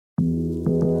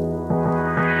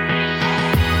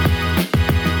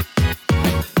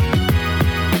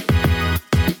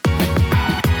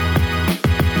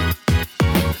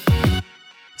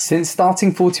Since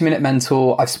starting 40 Minute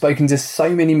Mentor, I've spoken to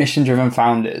so many mission-driven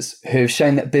founders who have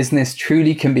shown that business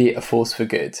truly can be a force for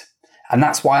good. And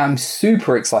that's why I'm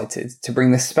super excited to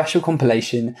bring this special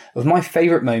compilation of my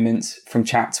favourite moments from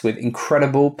chats with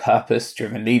incredible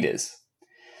purpose-driven leaders.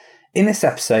 In this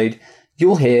episode,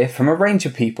 you'll hear from a range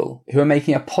of people who are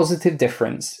making a positive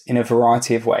difference in a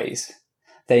variety of ways.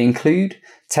 They include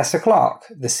Tessa Clark,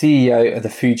 the CEO of the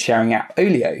food sharing app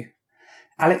Olio,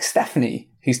 Alex Stephanie,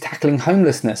 who's tackling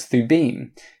homelessness through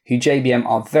Beam, who JBM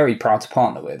are very proud to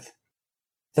partner with,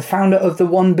 the founder of the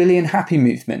 1 Billion Happy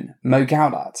Movement, Mo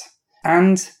Gaudat,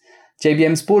 and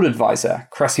JBM's board advisor,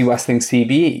 Cressy Westling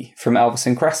CBE from Elvis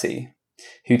and Cressy,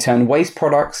 who turn waste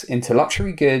products into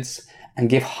luxury goods and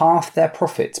give half their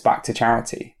profits back to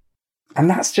charity. And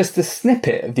that's just a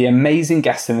snippet of the amazing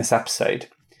guests in this episode.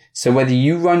 So whether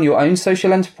you run your own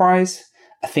social enterprise,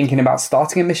 are thinking about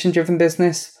starting a mission-driven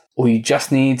business, or you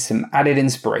just need some added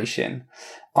inspiration,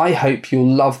 I hope you'll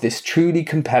love this truly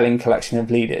compelling collection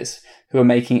of leaders who are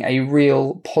making a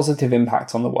real positive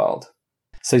impact on the world.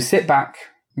 So sit back,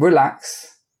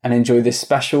 relax, and enjoy this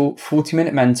special 40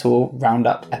 Minute Mentor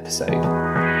Roundup episode.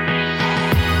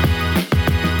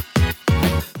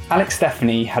 Alex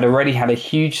Stephanie had already had a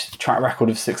huge track record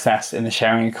of success in the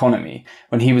sharing economy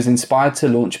when he was inspired to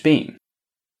launch Beam.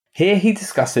 Here he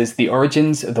discusses the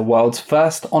origins of the world's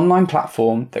first online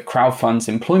platform that crowdfunds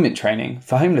employment training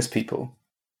for homeless people.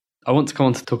 I want to come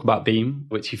on to talk about Beam,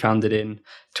 which he founded in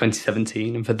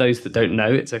 2017. And for those that don't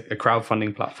know, it's a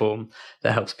crowdfunding platform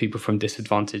that helps people from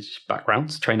disadvantaged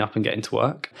backgrounds train up and get into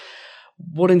work.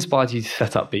 What inspired you to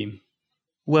set up Beam?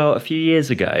 Well, a few years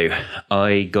ago,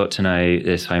 I got to know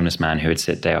this homeless man who would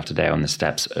sit day after day on the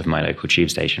steps of my local tube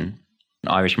station. An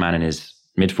Irish man in his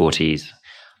mid-40s.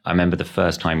 I remember the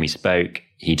first time we spoke,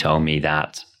 he told me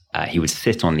that he would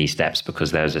sit on these steps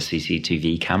because there was a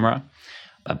CCTV camera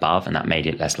above, and that made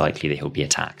it less likely that he'll be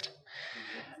attacked.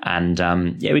 And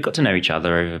we got to know each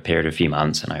other over a period of a few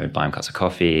months, and I would buy him cups of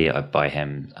coffee. I'd buy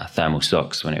him thermal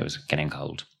socks when it was getting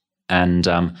cold. And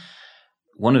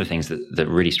one of the things that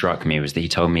really struck me was that he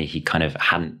told me he kind of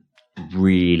hadn't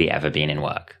really ever been in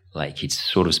work. Like he'd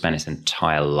sort of spent his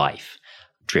entire life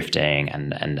drifting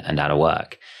and out of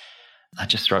work. That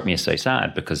just struck me as so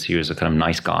sad because he was a kind of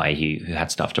nice guy who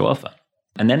had stuff to offer.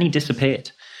 And then he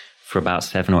disappeared for about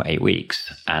 7 or 8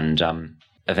 weeks. And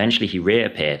eventually he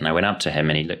reappeared and I went up to him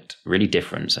and he looked really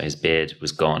different. So his beard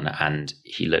was gone and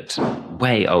he looked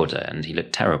way older and he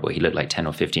looked terrible. He looked like 10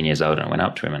 or 15 years old. And I went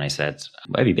up to him and I said,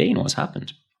 "Where have you been? What's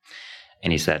happened?"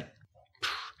 And he said,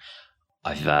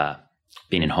 "I've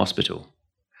been in hospital,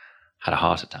 had a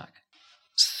heart attack."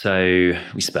 So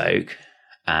we spoke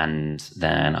and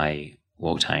then I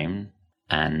walked home,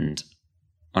 and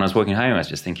when I was walking home, I was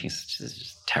just thinking, this is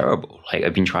just terrible. Like,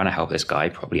 I've been trying to help this guy,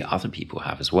 probably other people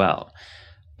have as well,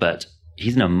 but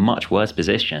he's in a much worse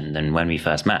position than when we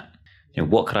first met. You know,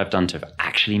 what could I have done to have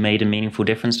actually made a meaningful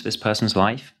difference to this person's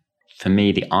life? For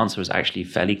me, the answer was actually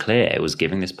fairly clear. It was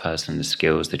giving this person the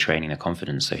skills, the training, the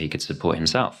confidence so he could support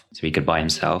himself, so he could buy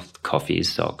himself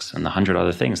coffees, socks, and the 100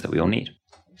 other things that we all need.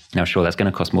 Now, sure, that's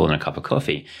going to cost more than a cup of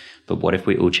coffee, but what if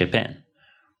we all chip in?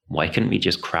 Why couldn't we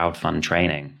just crowdfund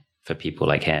training for people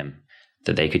like him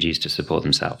that they could use to support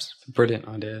themselves? Brilliant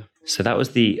idea. So that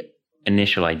was the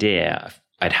initial idea.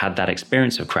 I'd had that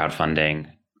experience of crowdfunding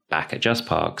back at Just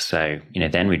Park. So,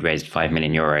 then we'd raised 5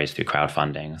 million euros through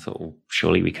crowdfunding. I thought, well,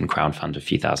 surely we can crowdfund a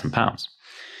few £1,000s.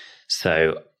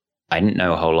 So I didn't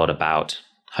know a whole lot about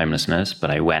homelessness,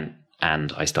 but I went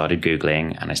and I started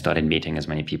Googling and I started meeting as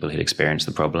many people who'd experienced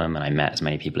the problem. And I met as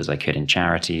many people as I could in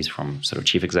charities, from sort of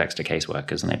chief execs to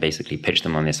caseworkers. And I basically pitched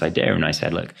them on this idea. And I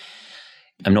said, look,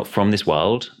 I'm not from this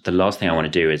world. The last thing I want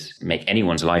to do is make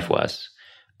anyone's life worse.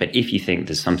 But if you think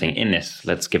there's something in this,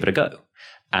 let's give it a go.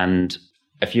 And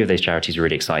a few of those charities were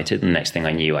really excited. And the next thing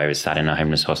I knew, I was sat in a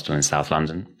homeless hostel in South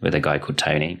London with a guy called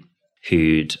Tony,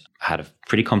 who'd had a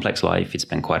pretty complex life. He'd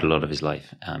spent quite a lot of his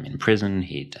life in prison.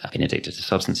 He'd been addicted to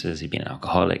substances. He'd been an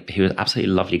alcoholic. But he was an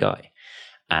absolutely lovely guy.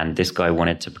 And this guy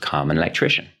wanted to become an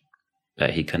electrician, but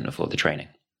he couldn't afford the training.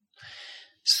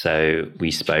 So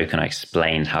we spoke and I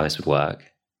explained how this would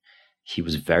work. He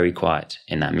was very quiet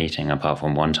in that meeting, apart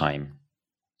from one time.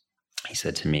 He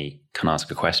said to me, "Can I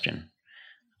ask a question?"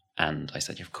 And I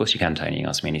said, "Of course you can, Tony. You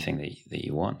ask me anything that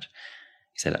you want."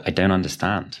 He said, "I don't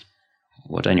understand."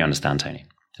 "What don't you understand, Tony?"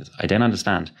 He said, "I don't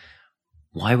understand.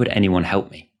 Why would anyone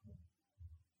help me?"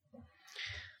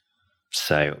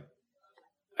 So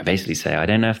I basically say, I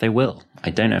don't know if they will. I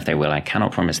don't know if they will. I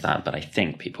cannot promise that, but I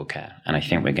think people care. And I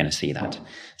think we're going to see that.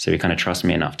 So he kind of trusts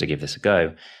me enough to give this a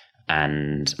go.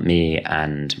 And me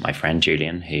and my friend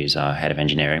Julian, who's our head of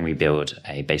engineering, we build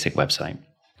a basic website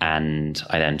And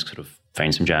I then sort of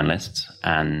phoned some journalists,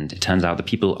 and it turns out that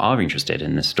people are interested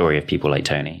in the story of people like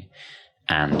Tony.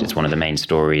 And it's one of the main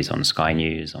stories on Sky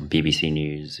News, on BBC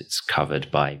News. It's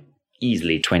covered by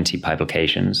easily 20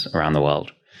 publications around the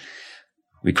world.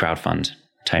 We crowdfund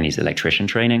Tony's electrician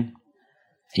training.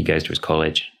 He goes to his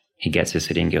college. He gets his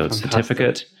City and Guild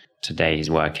certificate. Today he's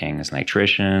working as an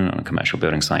electrician on a commercial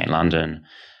building site in London.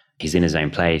 He's in his own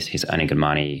place. He's earning good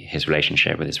money. His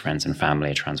relationship with his friends and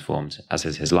family are transformed, as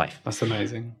is his life. That's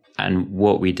amazing. And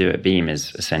what we do at Beam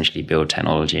is essentially build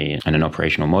technology and an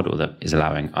operational model that is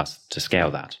allowing us to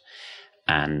scale that.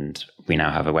 And we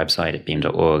now have a website at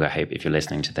beam.org. I hope if you're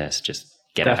listening to this, just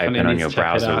get it open on your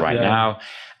browser right now.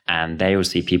 And they will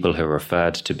see people who are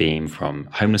referred to Beam from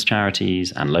homeless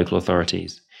charities and local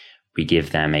authorities. We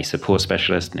give them a support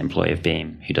specialist, an employee of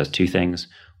Beam, who does two things.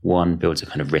 One, builds a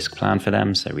kind of risk plan for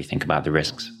them. So we think about the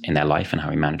risks in their life and how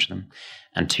we manage them.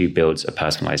 And two, builds a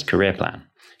personalized career plan.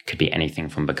 It could be anything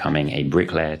from becoming a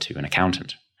bricklayer to an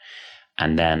accountant.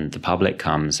 And then the public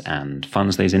comes and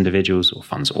funds those individuals or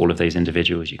funds all of those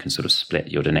individuals. You can sort of split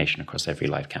your donation across every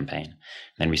life campaign.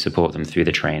 Then we support them through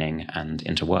the training and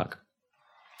into work.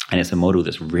 And it's a model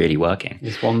that's really working.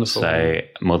 It's wonderful. So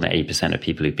more than 80% of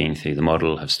people who've been through the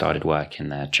model have started work in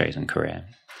their chosen career.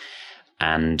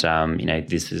 And,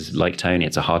 this is like Tony,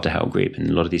 it's a hard to help group. And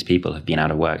a lot of these people have been out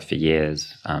of work for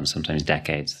years, sometimes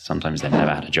decades. Sometimes they've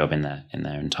never had a job in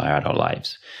their entire adult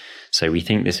lives. So we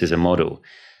think this is a model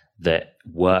that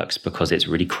works because it's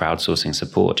really crowdsourcing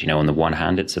support. On the one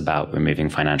hand, it's about removing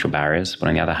financial barriers. But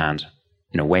on the other hand,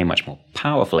 way much more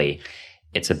powerfully,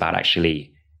 it's about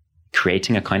actually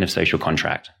creating a kind of social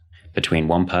contract between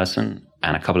one person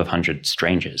and a couple of hundred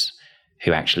strangers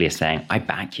who actually are saying, I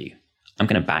back you. I'm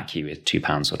going to back you with £2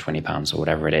 or £20 or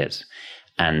whatever it is.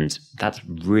 And that's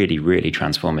really, really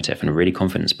transformative and really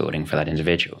confidence building for that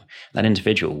individual. That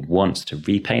individual wants to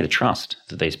repay the trust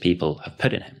that those people have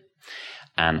put in him.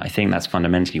 And I think that's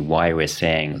fundamentally why we're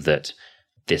saying that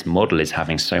this model is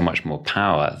having so much more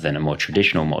power than a more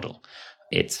traditional model.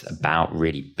 It's about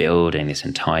really building this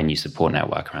entire new support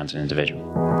network around an individual.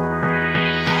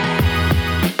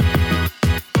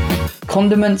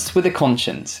 Condiments with a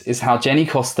conscience is how Jenny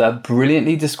Costa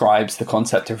brilliantly describes the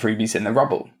concept of rubies in the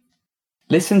rubble.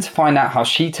 Listen to find out how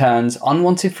she turns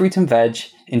unwanted fruit and veg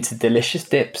into delicious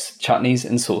dips, chutneys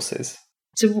and sauces.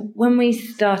 So when we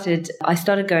started, I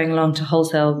started going along to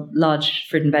wholesale large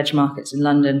fruit and veg markets in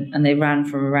London, and they ran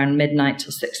from around midnight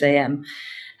till 6 a.m.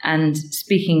 And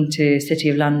speaking to City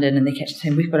of London, and they kept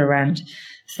saying, we've got around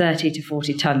 30 to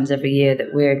 40 tons every year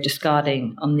that we're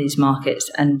discarding on these markets.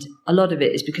 And a lot of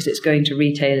it is because it's going to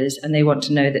retailers and they want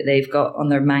to know that they've got on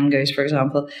their mangoes, for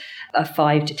example, a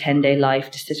 5 to 10 day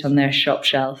life to sit on their shop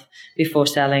shelf before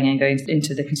selling and going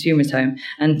into the consumer's home.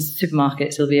 And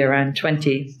supermarkets will be around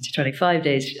 20 to 25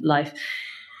 days life.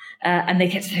 And they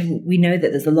kept saying, we know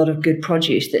that there's a lot of good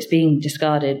produce that's being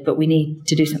discarded, but we need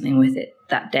to do something with it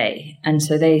that day. And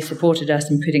so they supported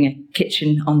us in putting a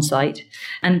kitchen on site.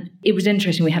 And it was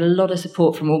interesting. We had a lot of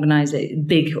support from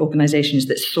big organizations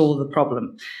that saw the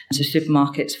problem. So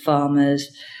supermarkets, farmers,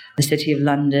 the City of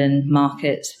London,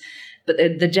 markets. But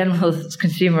the general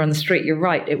consumer on the street, you're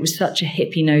right, it was such a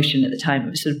hippie notion at the time. It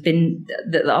was sort of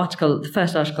the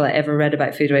first article I ever read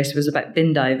about food waste was about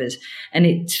bin divers. And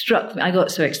it struck me, I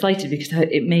got so excited because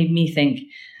it made me think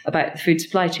about the food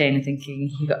supply chain and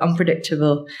thinking you've got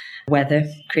unpredictable weather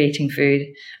creating food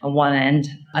on one end.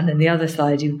 And then the other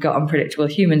side, you've got unpredictable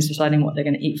humans deciding what they're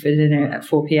going to eat for dinner at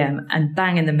 4 p.m. And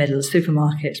bang in the middle,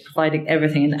 supermarkets providing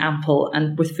everything in ample.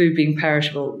 And with food being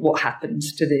perishable, what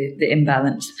happens to the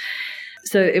imbalance?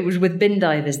 So it was with bin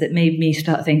divers that made me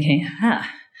start thinking,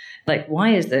 why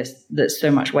is there's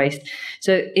so much waste?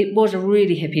 So it was a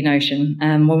really hippie notion.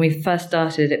 When we first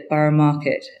started at Borough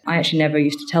Market, I actually never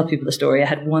used to tell people the story. I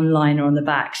had one liner on the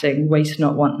back saying, waste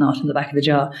not, want not, on the back of the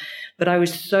jar. But I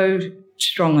was so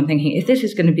strong on thinking, if this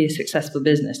is going to be a successful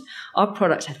business, our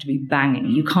products have to be banging.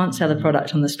 You can't sell a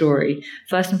product on the story.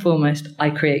 First and foremost,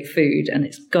 I create food and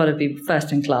it's got to be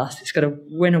first in class. It's got to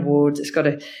win awards. It's got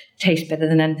to taste better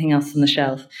than anything else on the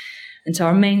shelf. And so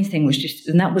our main thing was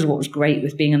and that was what was great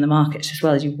with being on the markets as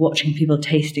well, as you're watching people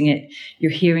tasting it.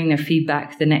 You're hearing their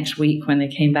feedback the next week when they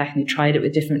came back and they tried it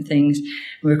with different things.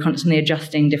 We were constantly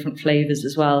adjusting different flavors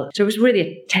as well. So it was really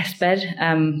a test bed,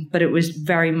 but it was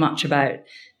very much about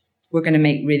we're going to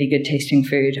make really good tasting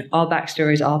food. Our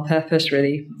backstory is our purpose,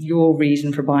 really. Your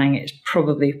reason for buying it is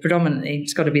probably predominantly,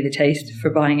 it's got to be the taste for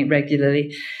buying it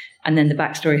regularly. And then the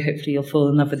backstory, hopefully you'll fall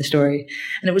in love with the story.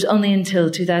 And it was only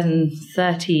until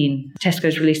 2013,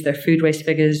 Tesco's released their food waste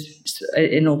figures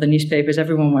in all the newspapers.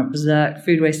 Everyone went berserk.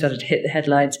 Food waste started to hit the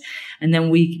headlines. And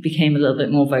then we became a little bit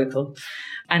more vocal.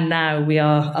 And now we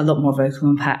are a lot more vocal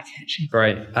on pack, actually.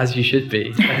 Great, as you should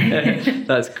be.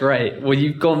 That's great. Well,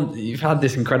 you've had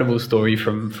this incredible story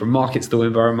from Market Stall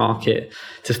in Borough Market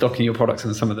to stocking your products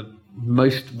on some of the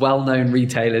most well-known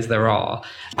retailers there are.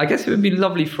 I guess it would be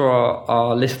lovely for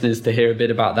our listeners to hear a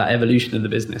bit about that evolution of the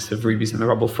business of Rubies in the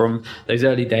Rubble from those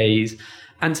early days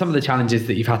and some of the challenges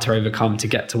that you've had to overcome to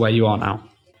get to where you are now.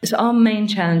 So our main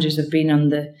challenges have been on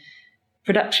the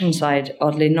production side,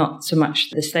 oddly, not so much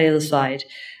the sales side.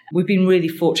 We've been really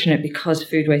fortunate because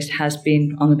food waste has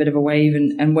been on a bit of a wave,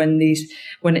 and when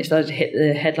it started to hit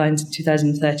the headlines in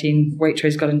 2013,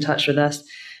 Waitrose got in touch with us,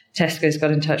 Tesco's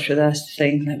got in touch with us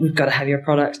saying that we've got to have your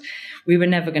products. We were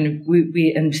never going to,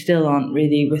 we and still aren't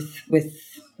really with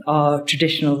our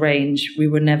traditional range. We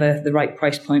were never the right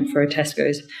price point for a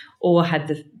Tesco's or had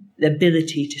the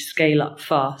ability to scale up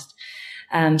fast.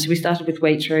 So we started with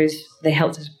Waitrose. They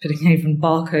helped us putting even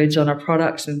barcodes on our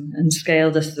products and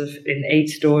scaled us in 8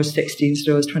 stores, 16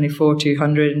 stores, 24,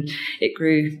 200, and it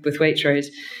grew with Waitrose.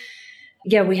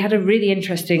 Yeah, we had a really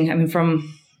interesting,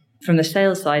 from the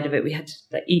sales side of it, we had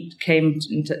Eat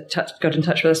got in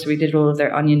touch with us, so we did all of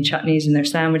their onion chutneys and their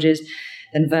sandwiches.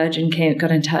 Then Virgin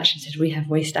got in touch and said, we have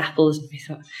waste apples. And we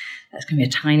thought, that's going to be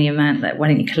a tiny amount. Why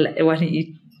don't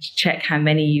you check how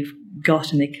many you've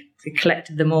got? And they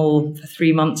collected them all for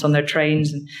 3 months on their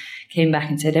trains and came back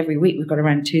and said, every week we've got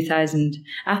around 2,000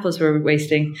 apples we're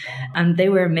wasting. And they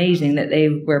were amazing that they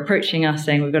were approaching us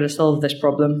saying, we've got to solve this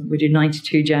problem. We do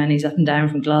 92 journeys up and down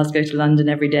from Glasgow to London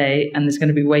every day, and there's going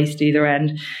to be waste either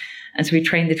end. And so we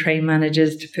trained the train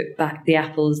managers to put back the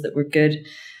apples that were good.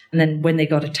 And then when they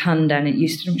got a ton down at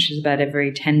Euston, which is about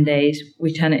every 10 days,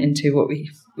 we turn it into what we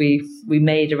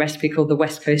made a recipe called the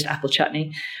West Coast Apple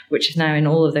Chutney, which is now in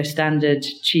all of their standard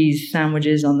cheese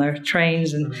sandwiches on their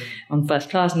trains and on first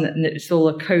class. And it's all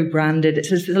a co-branded.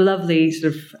 It's a lovely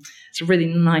it's a really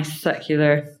nice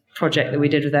circular project that we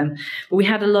did with them. But we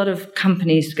had a lot of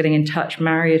companies getting in touch.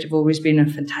 Marriott have always been a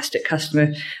fantastic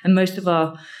customer. And most of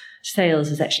our sales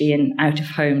is actually in out of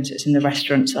home, so it's in the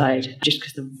restaurant side, just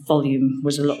because the volume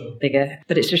was a lot bigger.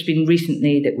 But it's just been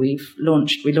recently that we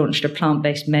launched a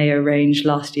plant-based mayo range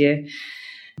last year,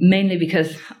 mainly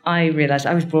because I realised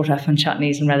I was brought up on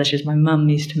chutneys and relishes. My mum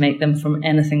used to make them from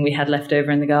anything we had left over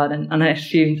in the garden, and I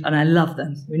assumed, and I love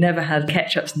them. We never had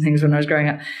ketchups and things when I was growing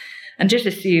up, and just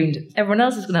assumed everyone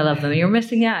else is going to love them. You're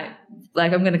missing out.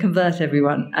 Like, I'm going to convert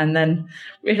everyone, and then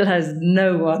realised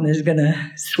no one is going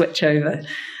to switch over.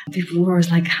 People were always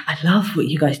like, I love what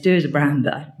you guys do as a brand,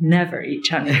 but I never eat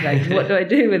chutney. Like, what do I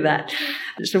do with that?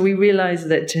 So we realised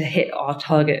that to hit our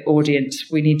target audience,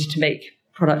 we needed to make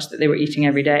products that they were eating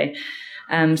every day.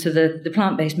 So the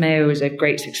plant-based mayo was a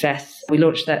great success. We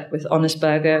launched that with Honest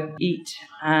Burger, Eat,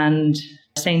 and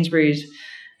Sainsbury's,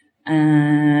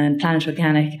 and Planet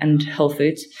Organic, and Whole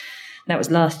Foods. That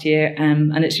was last year,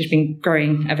 and it's just been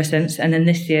growing ever since. And then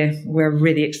this year, we're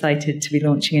really excited to be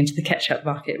launching into the ketchup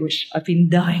market, which I've been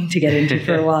dying to get into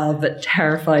for a while, but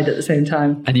terrified at the same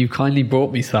time. And you kindly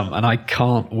brought me some, and I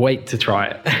can't wait to try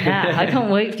it. Yeah, I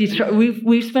can't wait for you to try.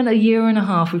 We've spent a year and a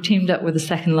half. We've teamed up with the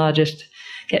second largest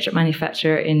ketchup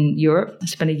manufacturer in Europe. I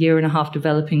spent a year and a half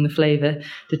developing the flavour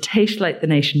to taste like the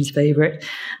nation's favourite,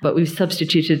 but we've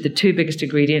substituted the 2 biggest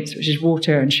ingredients, which is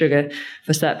water and sugar,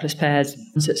 for surplus pears.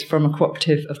 So it's from a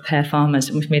cooperative of pear farmers,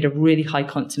 and we've made a really high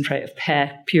concentrate of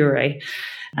pear puree.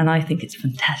 And I think it's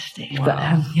fantastic. Wow. But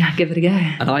yeah, give it a go.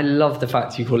 And I love the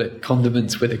fact you call it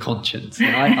condiments with a conscience.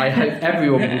 And I hope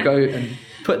everyone will go and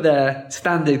put their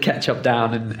standard ketchup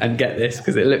down and get this,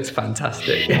 because it looks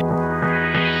fantastic.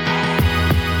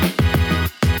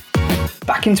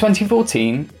 Back in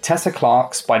 2014, Tessa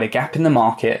Clark spied a gap in the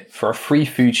market for a free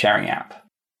food sharing app.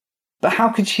 But how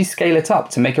could she scale it up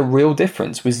to make a real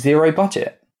difference with zero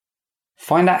budget?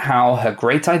 Find out how her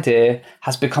great idea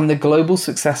has become the global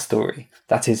success story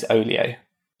that is Olio.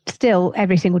 Still,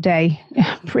 every single day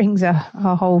brings a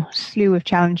whole slew of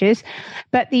challenges.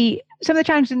 But some of the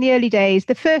challenges in the early days,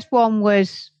 the first one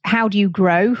was, how do you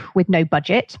grow with no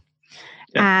budget?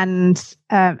 Yeah. And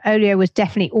Olio was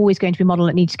definitely always going to be a model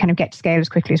that needs to kind of get to scale as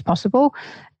quickly as possible.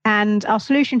 And our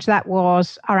solution to that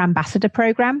was our ambassador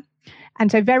program. And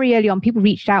so very early on, people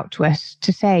reached out to us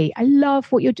to say, I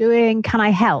love what you're doing. Can I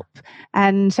help?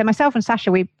 And so myself and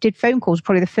Sasha, we did phone calls,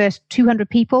 probably the first 200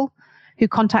 people who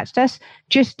contacted us,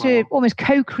 just to almost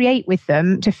co-create with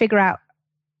them to figure out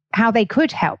how they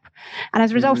could help. And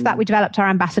as a result of that, we developed our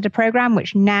ambassador program,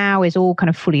 which now is all kind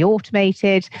of fully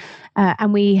automated.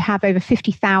 And we have over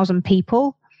 50,000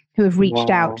 people who have reached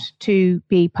out to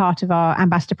be part of our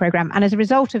ambassador program. And as a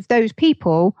result of those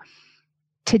people,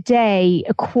 today,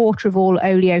 a quarter of all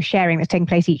oleo sharing that's taking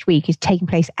place each week is taking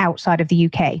place outside of the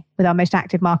UK, with our most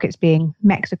active markets being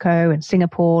Mexico and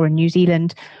Singapore and New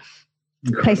Zealand,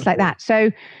 places like that.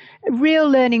 So real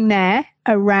learning there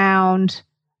around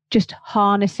just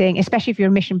harnessing, especially if you're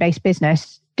a mission-based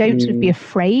business, don't sort of be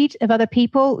afraid of other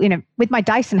people. You know, with my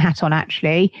Dyson hat on,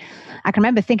 actually, I can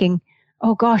remember thinking,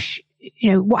 oh gosh,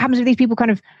 you know, what happens if these people kind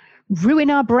of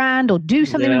ruin our brand or do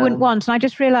something we wouldn't want? And I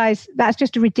just realized that's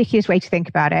just a ridiculous way to think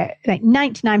about it. Like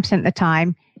 99% of the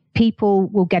time, people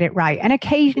will get it right. And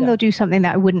occasionally they'll do something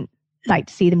that I wouldn't like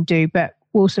to see them do, but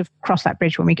we'll sort of cross that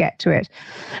bridge when we get to it.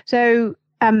 So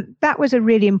that was a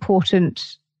really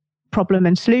important problem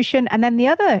and solution. And then the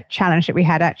other challenge that we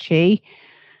had, actually,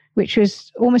 which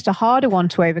was almost a harder one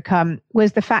to overcome,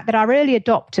 was the fact that our early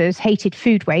adopters hated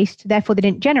food waste. Therefore, they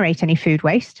didn't generate any food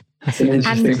waste. That's an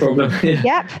interesting problem.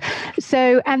 Yep.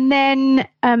 So, and then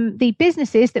the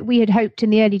businesses that we had hoped in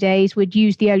the early days would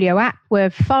use the Olio app were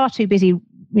far too busy, you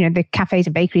know, the cafes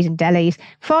and bakeries and delis,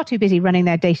 far too busy running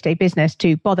their day-to-day business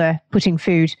to bother putting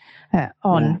food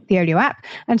on the Olio app.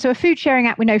 And so a food sharing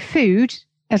app with no food,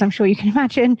 as I'm sure you can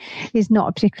imagine, is not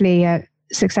a particularly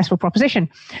successful proposition.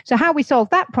 So how we solved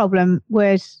that problem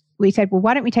was we said, well,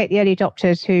 why don't we take the early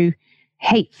adopters who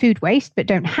hate food waste but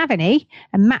don't have any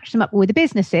and match them up with the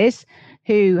businesses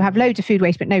who have loads of food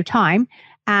waste but no time.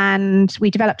 And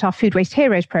we developed our Food Waste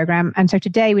Heroes program. And so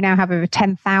today we now have over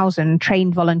 10,000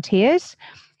 trained volunteers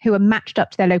who are matched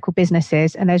up to their local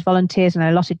businesses. And those volunteers on an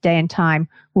allotted day and time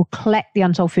will collect the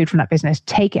unsold food from that business,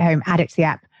 take it home, add it to the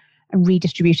app, and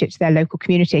redistribute it to their local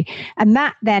community. And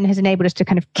that then has enabled us to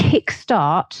kind of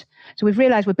kickstart. So we've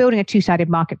realized we're building a two-sided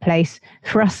marketplace.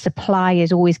 For us, supply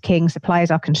is always king. Supply is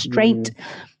our constraint.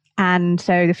 And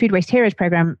so the Food Waste Heroes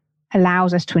program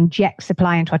allows us to inject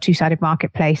supply into our two-sided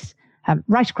marketplace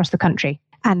right across the country.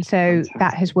 And so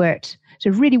that has worked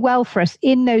really well for us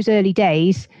in those early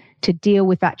days to deal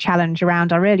with that challenge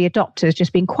around our early adopters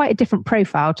just being quite a different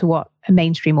profile to what a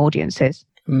mainstream audience is.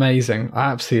 Amazing.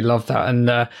 I absolutely love that. And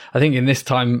I think in this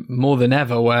time more than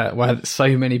ever, where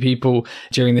so many people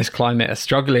during this climate are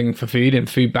struggling for food and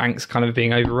food banks kind of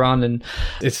being overrun. And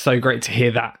it's so great to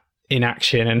hear that in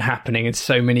action and happening and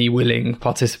so many willing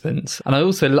participants. And I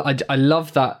also, I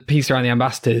love that piece around the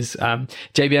ambassadors.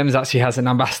 JBM's actually has an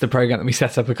ambassador program that we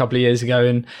set up a couple of years ago.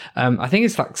 And I think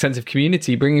it's that sense of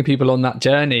community, bringing people on that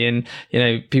journey and, you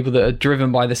know, people that are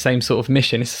driven by the same sort of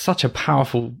mission. It's such a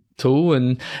powerful tool,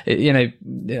 and you know,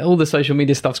 all the social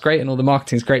media stuff's great and all the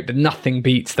marketing's great, but nothing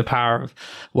beats the power of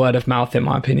word of mouth, in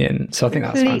my opinion. So I think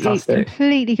that's fantastic.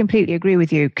 Completely agree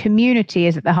with you. Community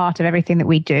is at the heart of everything that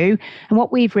we do. And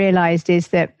what we've realized is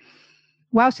that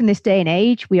whilst in this day and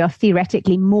age, we are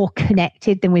theoretically more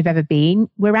connected than we've ever been,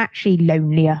 we're actually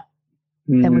lonelier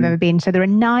than we've ever been. So there are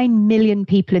 9 million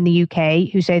people in the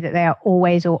UK who say that they are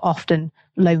always or often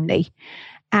lonely.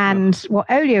 And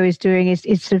what Olio is doing is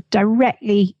sort of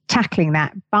directly tackling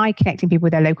that by connecting people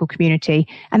with their local community.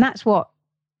 And that's what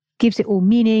gives it all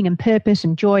meaning and purpose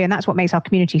and joy. And that's what makes our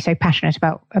community so passionate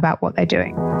about what they're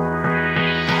doing.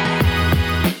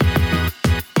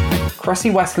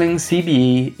 Cressy Westling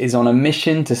CBE is on a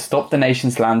mission to stop the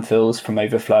nation's landfills from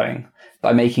overflowing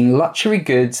by making luxury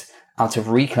goods out of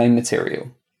reclaimed material.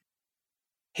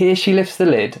 Here she lifts the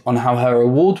lid on how her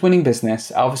award-winning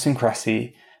business, Elvis &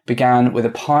 Cressy, began with a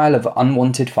pile of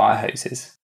unwanted fire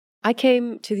hoses. I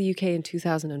came to the UK in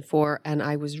 2004 and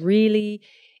I was really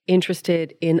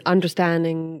interested in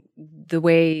understanding the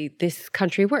way this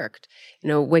country worked. You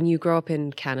know, when you grow up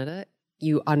in Canada,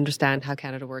 you understand how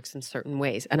Canada works in certain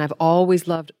ways. And I've always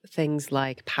loved things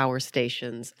like power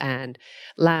stations and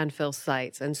landfill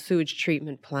sites and sewage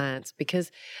treatment plants,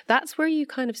 because that's where you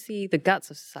kind of see the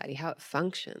guts of society, how it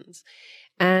functions.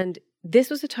 And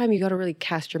this was a time you got to really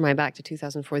cast your mind back to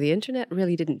 2004. The internet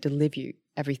really didn't deliver you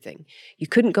everything. You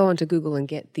couldn't go onto Google and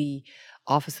get the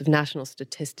Office of National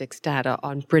Statistics data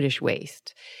on British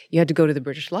waste. You had to go to the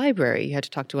British Library. You had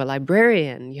to talk to a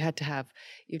librarian. You had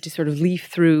to sort of leaf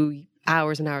through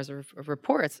hours and hours of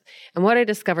reports. And what I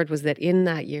discovered was that in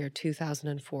that year,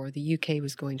 2004, the UK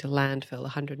was going to landfill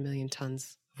 100 million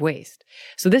tons of waste.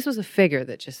 So this was a figure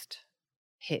that just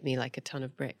hit me like a ton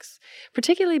of bricks,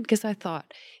 particularly because I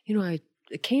thought, you know, I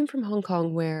came from Hong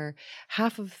Kong where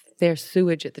half of their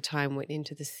sewage at the time went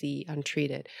into the sea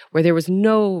untreated, where there was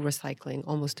no recycling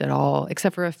almost at all,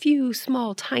 except for a few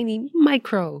small, tiny,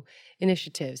 micro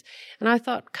initiatives. And I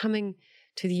thought coming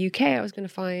to the UK, I was going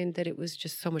to find that it was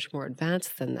just so much more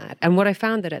advanced than that. And what I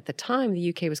found that at the time, the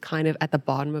UK was kind of at the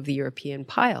bottom of the European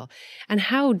pile. And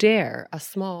how dare a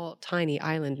small, tiny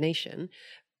island nation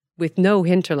with no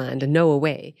hinterland and no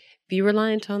away be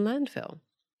reliant on landfill?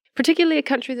 Particularly a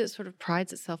country that sort of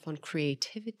prides itself on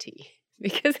creativity,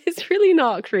 because it's really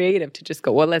not creative to just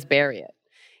go, well, let's bury it.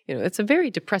 You know, it's a very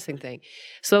depressing thing.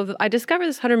 So I discover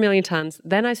this 100 million tons.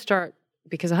 Then I start,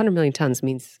 because 100 million tons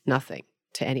means nothing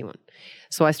to anyone.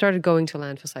 So I started going to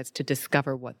landfill sites to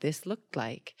discover what this looked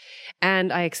like.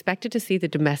 And I expected to see the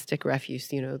domestic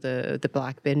refuse, you know, the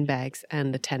black bin bags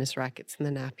and the tennis rackets and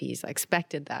the nappies. I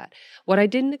expected that. What I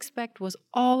didn't expect was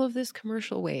all of this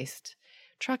commercial waste,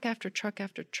 truck after truck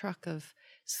after truck of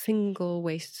single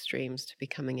waste streams to be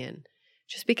coming in.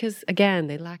 Just because, again,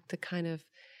 they lacked the kind of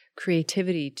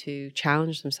creativity to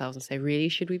challenge themselves and say, really,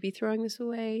 should we be throwing this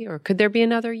away? Or could there be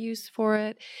another use for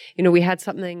it? You know, we had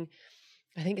something,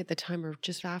 I think at the time or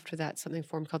just after that, something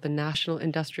formed called the National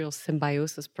Industrial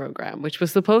Symbiosis Program, which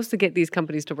was supposed to get these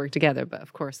companies to work together. But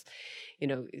of course, you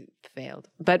know, it failed.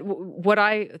 But what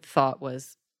I thought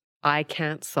was, I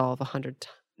can't solve a 100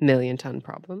 million ton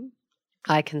problem.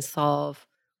 I can solve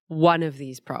one of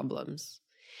these problems.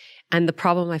 And the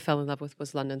problem I fell in love with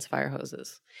was London's fire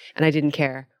hoses. And I didn't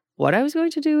care what I was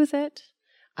going to do with it.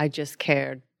 I just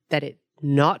cared that it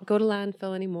not go to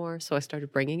landfill anymore. So I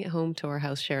started bringing it home to our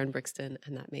house share in Brixton.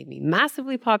 And that made me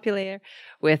massively popular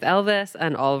with Elvis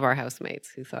and all of our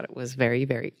housemates who thought it was very,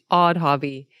 very odd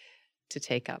hobby to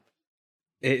take up.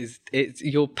 It's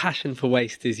your passion for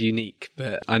waste is unique,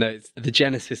 but I know it's the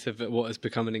genesis of what has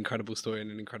become an incredible story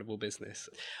and an incredible business.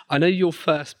 I know your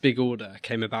first big order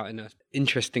came about in an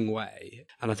interesting way,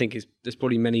 and I think there's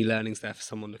probably many learnings there for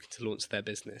someone looking to launch their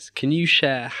business. Can you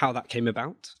share how that came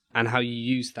about and how you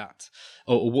used that,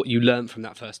 or what you learned from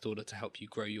that first order to help you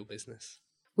grow your business?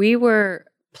 We were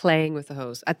playing with the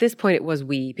hose. At this point, it was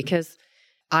we, because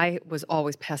I was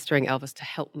always pestering Elvis to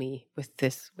help me with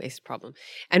this waste problem.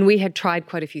 And we had tried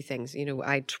quite a few things. You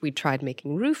know, we tried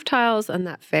making roof tiles and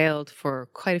that failed for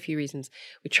quite a few reasons.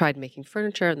 We tried making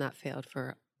furniture and that failed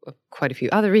for quite a few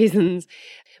other reasons.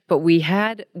 But we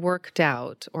had worked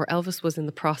out, or Elvis was in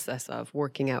the process of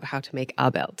working out how to make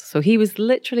a belt. So he was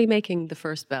literally making the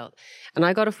first belt. And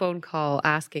I got a phone call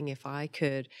asking if I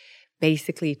could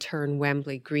basically turn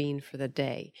Wembley green for the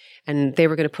day. And they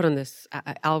were going to put on this,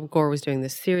 Al Gore was doing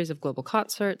this series of global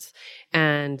concerts,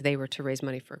 and they were to raise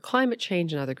money for climate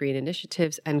change and other green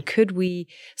initiatives. And could we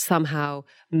somehow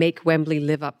make Wembley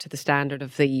live up to the standard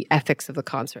of the ethics of the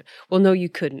concert? Well, no, you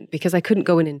couldn't, because I couldn't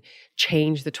go in and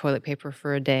change the toilet paper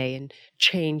for a day and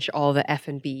change all the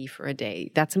F&B for a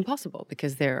day. That's impossible,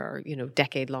 because there are, you know,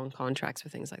 decade-long contracts for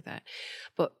things like that.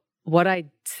 But what I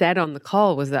said on the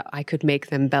call was that I could make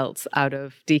them belts out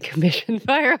of decommissioned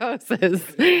fire hoses.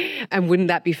 And wouldn't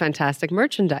that be fantastic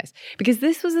merchandise? Because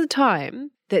this was a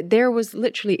time that there was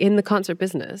literally in the concert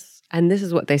business, and this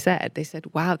is what they said. They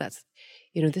said, wow, that's,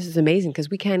 you know, this is amazing,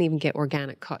 because we can't even get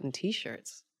organic cotton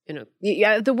T-shirts. You know,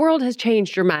 yeah, the world has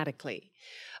changed dramatically.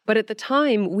 But at the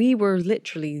time, we were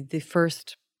literally the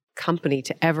first company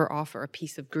to ever offer a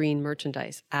piece of green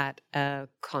merchandise at a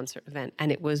concert event, and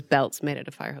it was belts made out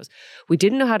of fire hose. We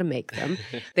didn't know how to make them.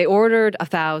 They ordered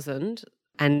 1,000,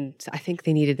 and I think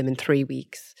they needed them in 3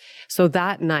 weeks. So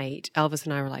that night, Elvis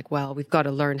and I were like, well, we've got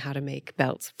to learn how to make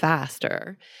belts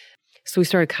faster. So we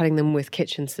started cutting them with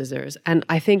kitchen scissors. And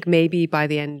I think maybe by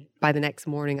the next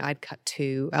morning, I'd cut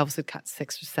 2. Elvis had cut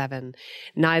 6 or 7.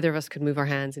 Neither of us could move our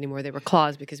hands anymore. They were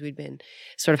claws, because we'd been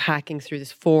sort of hacking through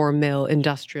this 4 mil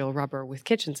industrial rubber with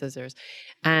kitchen scissors.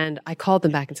 And I called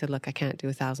them back and said, look, I can't do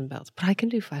 1,000 belts, but I can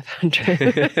do 500.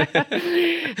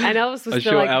 And Elvis was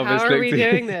still like, how are we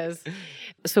doing this?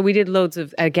 So we did loads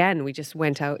of, again, we just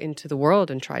went out into the world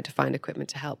and tried to find equipment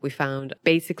to help. We found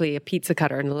basically a pizza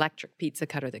cutter, an electric pizza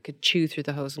cutter that could chew through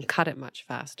the hose and cut it much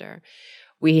faster.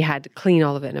 We had to clean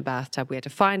all of it in a bathtub. We had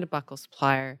to find a buckle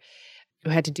supplier.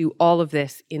 We had to do all of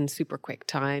this in super quick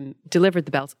time, delivered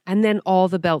the belts, and then all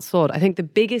the belts sold. I think the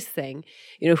biggest thing,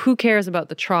 you know, who cares about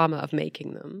the trauma of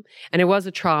making them? And it was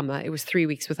a trauma. It was 3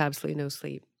 weeks with absolutely no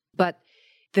sleep. But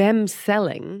them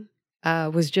selling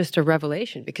was just a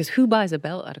revelation, because who buys a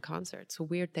belt at a concert? It's a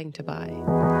weird thing to buy.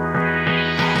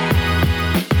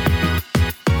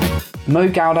 Mo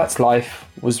Gawdat's life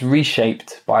was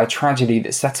reshaped by a tragedy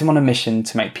that set him on a mission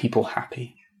to make people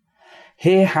happy.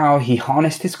 Hear how he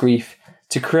harnessed his grief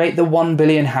to create the 1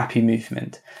 Billion Happy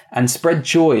movement and spread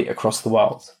joy across the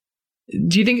world.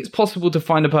 do you think it's possible to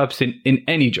find a purpose in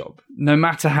any job, no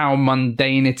matter how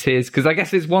mundane it is? Because I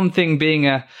guess it's one thing being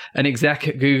an exec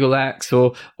at Google X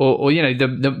or you know,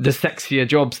 the sexier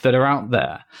jobs that are out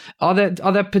there. Are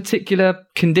there particular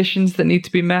conditions that need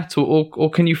to be met,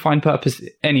 or can you find purpose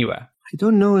anywhere? I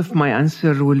don't know if my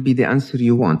answer will be the answer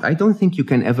you want. I don't think you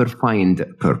can ever find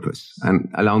purpose. And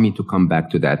allow me to come back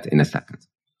to that in a second.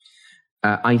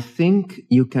 I think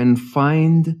you can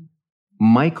find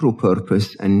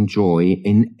micro-purpose and joy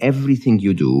in everything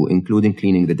you do, including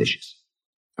cleaning the dishes.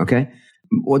 Okay?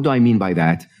 What do I mean by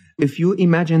that? If you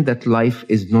imagine that life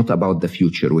is not about the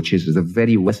future, which is the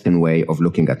very Western way of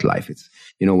looking at life. It's,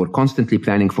 you know, we're constantly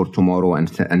planning for tomorrow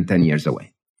and 10 years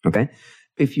away. Okay?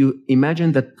 If you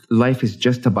imagine that life is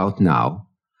just about now,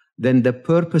 then the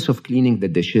purpose of cleaning the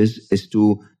dishes is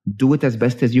to do it as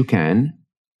best as you can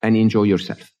and enjoy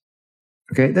yourself.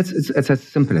 Okay, it's as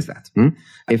simple as that.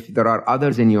 If there are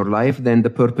others in your life, then the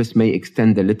purpose may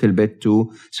extend a little bit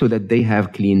so that they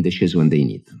have clean dishes when they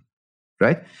need them,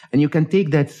 right? And you can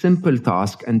take that simple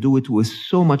task and do it with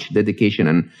so much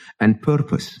dedication and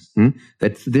purpose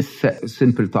that this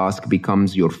simple task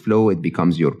becomes your flow, it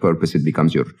becomes your purpose, it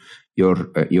becomes your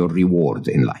reward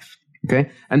in life.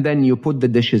 Okay, and then you put the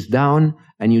dishes down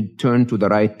and you turn to the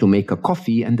right to make a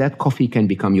coffee, and that coffee can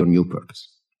become your new purpose.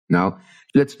 Now,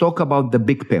 let's talk about the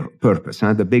big purpose,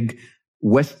 the big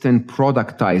Western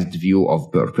productized view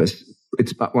of purpose.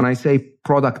 When I say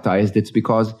productized, it's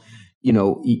because, you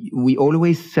know, we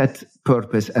always set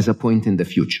purpose as a point in the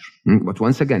future. But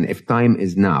once again, if time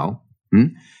is now,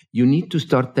 you need to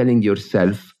start telling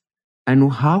yourself, and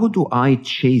how do I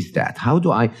chase that?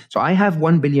 So I have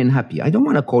 1 billion happy. I don't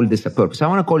want to call this a purpose. I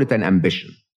want to call it an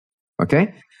ambition.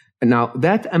 Okay? And now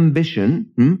that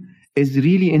ambition is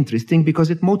really interesting because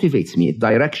it motivates me. It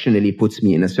directionally puts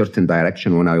me in a certain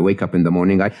direction when I wake up in the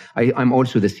morning. I'm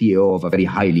also the CEO of a very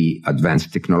highly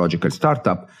advanced technological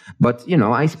startup, but, you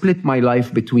know, I split my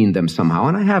life between them somehow,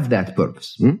 and I have that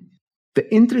purpose.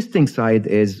 The interesting side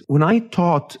is when I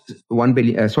taught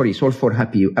Solve for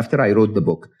Happy, after I wrote the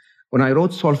book, when I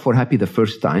wrote Solve for Happy the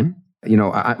first time, you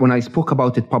know, when I spoke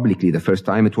about it publicly the first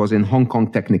time, it was in Hong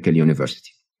Kong Technical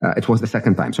University. It was the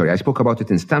second time, I spoke about it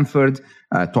in Stanford,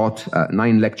 taught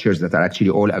 9 lectures that are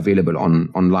actually all available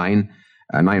online,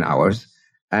 9 hours.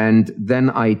 And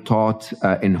then I taught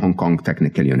in Hong Kong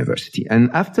Technical University. And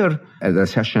after the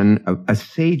session, a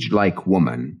sage-like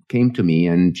woman came to me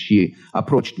and she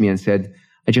approached me and said,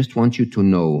 I just want you to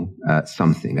know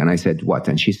something. And I said, what?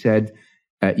 And she said,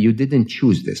 you didn't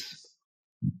choose this.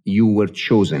 You were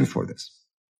chosen for this.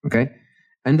 Okay?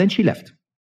 And then she left.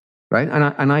 Right?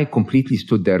 And I completely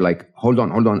stood there like, hold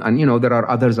on. And, you know, there are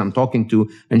others I'm talking to,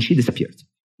 and she disappeared.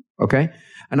 Okay?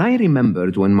 And I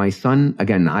remembered when my son,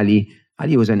 again, Ali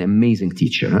was an amazing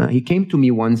teacher. He came to me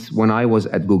once when I was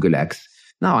at Google X.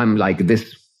 Now I'm like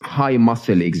this high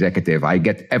muscle executive. I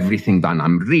get everything done.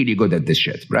 I'm really good at this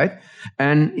shit, right?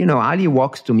 And, you know, Ali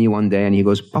walks to me one day and he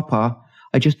goes, Papa,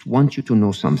 I just want you to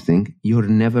know something. You're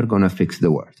never going to fix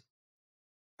the world.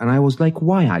 And I was like,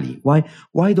 why, Ali?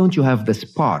 Why don't you have the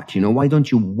spark? You know, why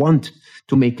don't you want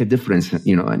to make a difference?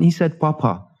 You know, and he said,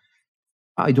 Papa,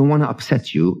 I don't want to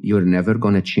upset you. You're never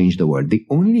going to change the world. The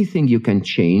only thing you can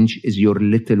change is your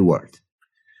little world.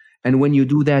 And when you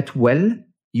do that well,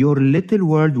 your little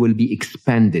world will be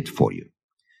expanded for you.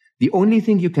 The only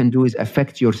thing you can do is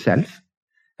affect yourself.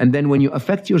 And then when you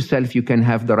affect yourself, you can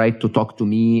have the right to talk to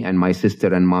me and my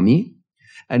sister and mommy.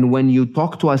 And when you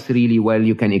talk to us really well,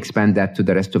 you can expand that to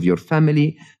the rest of your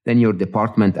family, then your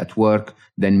department at work,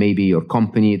 then maybe your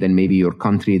company, then maybe your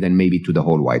country, then maybe to the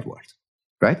whole wide world,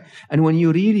 right? And when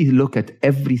you really look at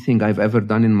everything I've ever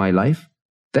done in my life,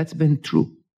 that's been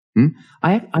true.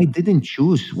 I didn't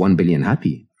choose 1 billion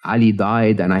happy. Ali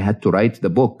died and I had to write the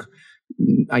book.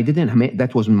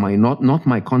 That was not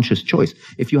my conscious choice.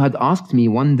 If you had asked me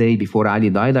one day before Ali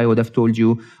died, I would have told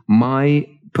you my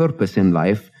purpose in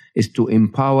life is to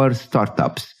empower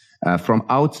startups from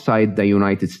outside the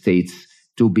United States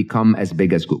to become as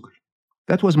big as Google.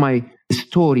 That was my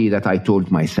story that I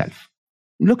told myself.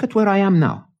 Look at where I am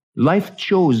now. Life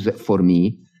chose for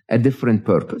me a different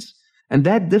purpose. And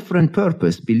that different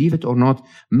purpose, believe it or not,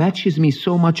 matches me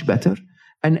so much better.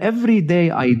 And every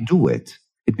day I do it,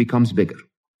 it becomes bigger.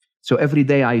 So every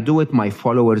day I do it, my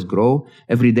followers grow.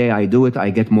 Every day I do it, I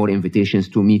get more invitations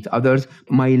to meet others.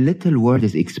 My little world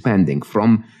is expanding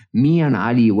from me and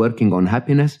Ali working on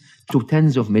happiness to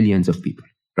tens of millions of people,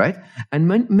 right? And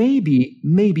maybe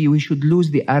we should lose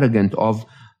the arrogance of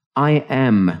I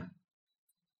am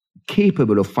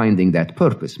capable of finding that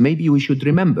purpose. Maybe we should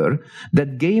remember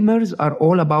that gamers are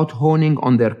all about honing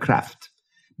on their craft,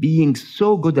 being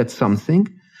so good at something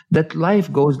that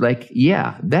life goes like,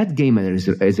 yeah, that gamer is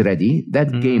ready.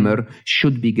 That gamer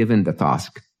should be given the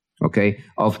task, okay,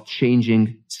 of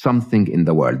changing something in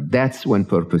the world. That's when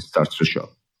purpose starts to show.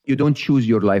 You don't choose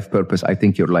your life purpose. I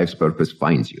think your life's purpose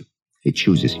finds you. It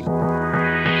chooses you.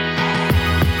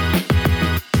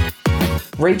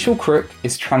 Rachel Crook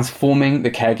is transforming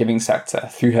the caregiving sector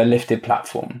through her Lifted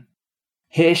platform.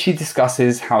 Here she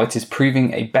discusses how it is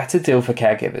proving a better deal for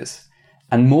caregivers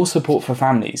and more support for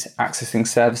families accessing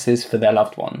services for their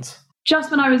loved ones.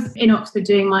 Just when I was in Oxford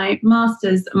doing my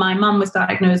master's, my mum was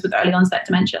diagnosed with early onset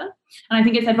dementia. And I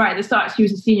think it said right at the start, she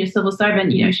was a senior civil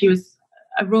servant. You know, she was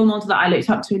a role model that I looked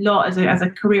up to a lot as a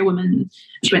career woman.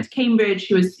 She went to Cambridge.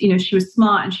 She was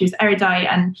smart and she was erudite.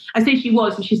 And I say she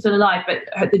was, and she's still alive,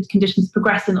 but the conditions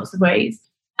progressed in lots of ways.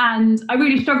 And I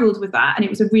really struggled with that. And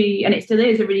it still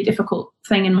is a really difficult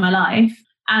thing in my life.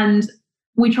 And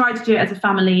we tried to do it as a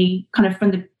family kind of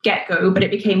from the get-go, but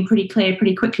it became pretty clear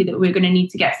pretty quickly that we were going to need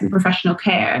to get some professional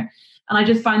care. And I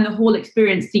just find the whole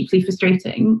experience deeply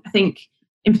frustrating. I think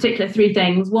in particular, 3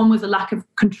 things. One was a lack of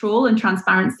control and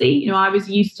transparency. You know, I was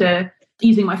used to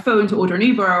using my phone to order an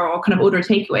Uber or kind of order a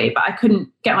takeaway, but I couldn't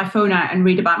get my phone out and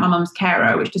read about my mum's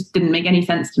carer, which just didn't make any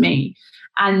sense to me.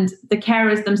 And the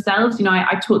carers themselves, you know,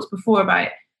 I talked before about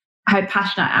how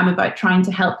passionate I am about trying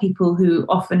to help people who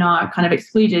often are kind of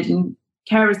excluded, and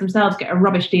carers themselves get a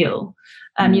rubbish deal.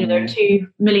 You know, there are 2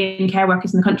 million care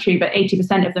workers in the country, but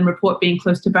 80% of them report being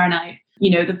close to burnout. You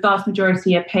know, the vast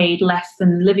majority are paid less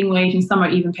than living wage, and some are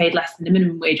even paid less than the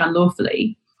minimum wage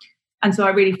unlawfully. And so I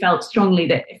really felt strongly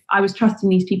that if I was trusting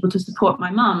these people to support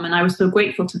my mum, and I was so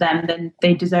grateful to them, then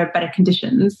they deserve better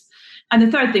conditions. And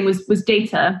the third thing was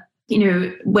data. You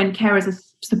know, when carers are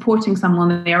supporting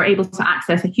someone, they are able to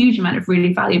access a huge amount of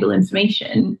really valuable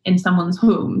information in someone's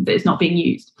home that is not being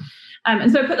used.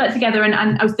 And so I put that together, and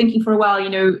I was thinking for a while, you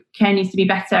know, care needs to be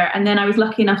better. And then I was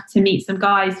lucky enough to meet some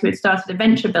guys who had started a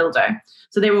venture builder.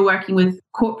 So they were working with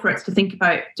corporates to think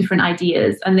about different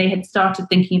ideas, and they had started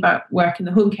thinking about work in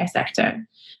the home care sector.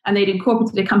 And they'd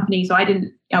incorporated a company, so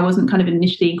I wasn't kind of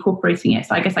initially incorporating it.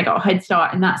 So I guess I got a head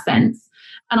start in that sense.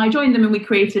 And I joined them and we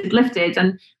created Lifted,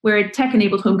 and we're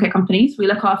tech-enabled home care companies. We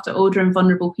look after older and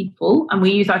vulnerable people, and we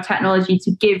use our technology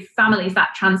to give families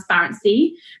that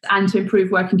transparency and to improve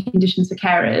working conditions for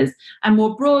carers. And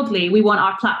more broadly, we want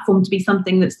our platform to be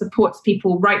something that supports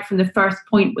people right from the first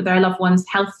point where their loved one's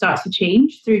health starts to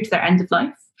change through to their end of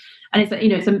life. And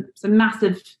it's a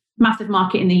massive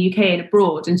market in the UK and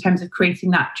abroad in terms of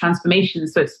creating that transformation.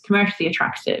 So it's commercially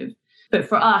attractive. But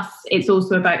for us, it's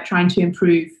also about trying to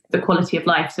improve the quality of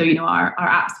life. So, you know, our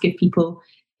apps give people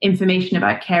information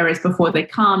about carers before they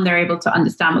come. They're able to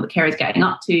understand what the carer is getting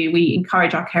up to. We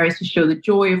encourage our carers to show the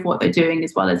joy of what they're doing,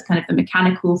 as well as kind of the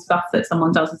mechanical stuff that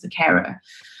someone does as a carer.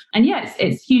 And yes,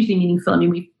 it's hugely meaningful. I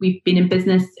mean, we've been in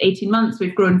business 18 months.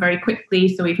 We've grown very quickly.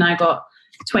 So we've now got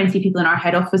 20 people in our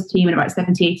head office team and about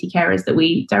 70, 80 carers that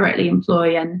we directly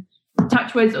employ. And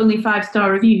touch wood, only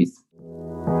 5-star reviews.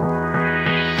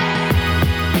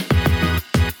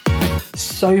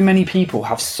 So many people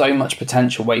have so much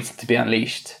potential waiting to be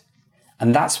unleashed.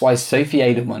 And that's why Sophie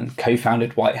Edelman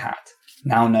co-founded White Hat,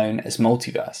 now known as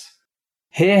Multiverse.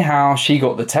 Hear how she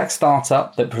got the tech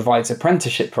startup that provides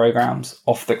apprenticeship programs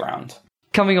off the ground.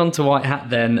 Coming on to White Hat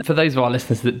then, for those of our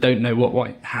listeners that don't know what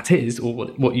White Hat is or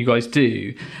what you guys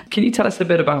do, can you tell us a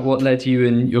bit about what led you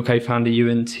and your co-founder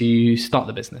Ewan to start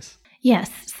the business?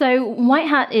 Yes. So White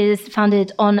Hat is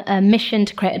founded on a mission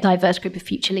to create a diverse group of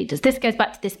future leaders. This goes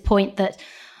back to this point that,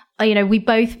 we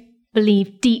both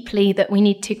believe deeply that we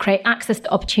need to create access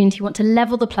to opportunity, we want to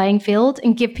level the playing field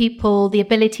and give people the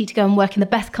ability to go and work in the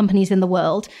best companies in the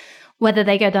world, whether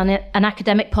they go down an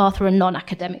academic path or a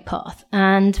non-academic path.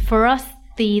 And for us,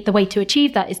 the way to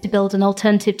achieve that is to build an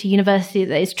alternative to university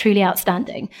that is truly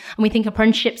outstanding. And we think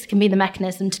apprenticeships can be the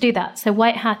mechanism to do that. So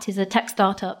White Hat is a tech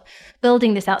startup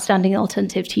building this outstanding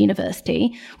alternative to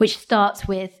university, which starts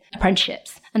with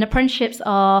apprenticeships. And apprenticeships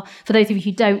are, for those of you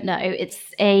who don't know,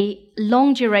 it's a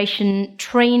long duration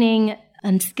training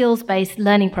and skills-based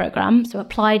learning program, so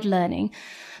applied learning,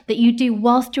 that you do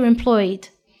whilst you're employed.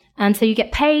 And so you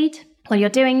get paid while you're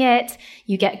doing it,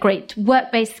 you get great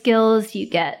work-based skills, you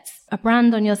get a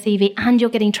brand on your CV, and you're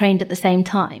getting trained at the same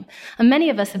time. And many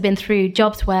of us have been through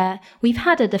jobs where we've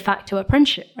had a de facto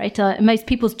apprenticeship, right? Most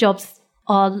people's jobs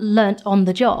are learnt on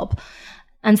the job.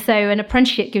 And so an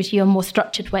apprenticeship gives you a more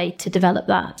structured way to develop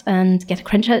that and get a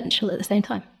credential at the same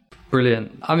time.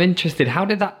 Brilliant. I'm interested. How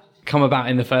did that come about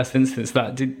in the first instance?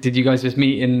 That did you guys just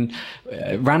meet in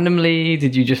randomly?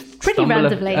 Did you just Pretty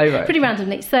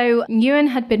randomly. So Ewan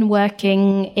had been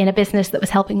working in a business that was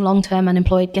helping long-term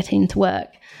unemployed get into work,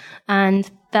 and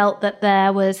felt that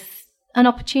there was an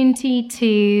opportunity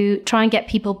to try and get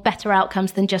people better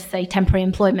outcomes than just, say, temporary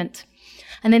employment.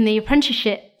 And then the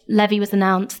apprenticeship levy was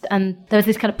announced, and there was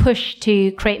this kind of push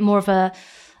to create more of an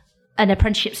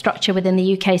apprenticeship structure within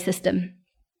the UK system.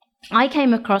 I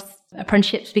came across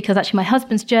apprenticeships because actually my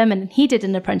husband's German and he did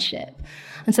an apprenticeship.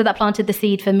 And so that planted the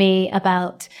seed for me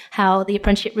about how the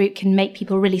apprenticeship route can make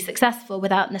people really successful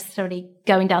without necessarily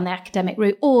going down the academic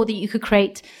route, or that you could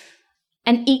create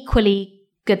an equally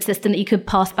good system that you could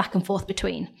pass back and forth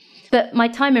between. But my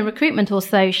time in recruitment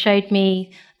also showed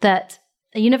me that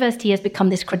a university has become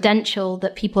this credential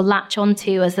that people latch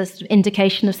onto as an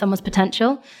indication of someone's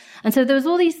potential. And so there was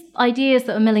all these ideas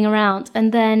that were milling around.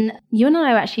 And then you and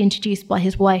I were actually introduced by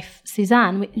his wife,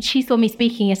 Suzanne. She saw me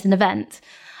speaking at an event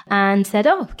and said,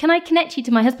 "Oh, can I connect you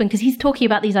to my husband? Because he's talking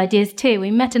about these ideas too." We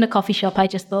met in a coffee shop. I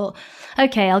just thought,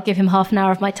 okay, I'll give him half an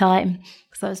hour of my time.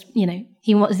 Because I was,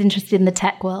 he was interested in the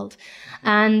tech world.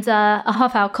 And a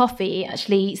half-hour coffee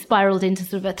actually spiraled into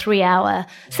sort of a 3-hour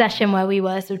session where we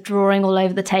were sort of drawing all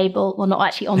over the table. Well, not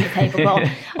actually on the table, but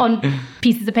on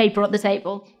pieces of paper on the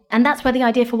table. And that's where the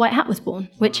idea for White Hat was born,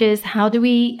 which is how do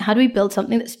we build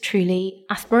something that's truly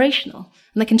aspirational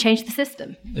and that can change the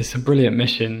system? It's a brilliant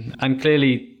mission, and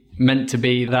clearly meant to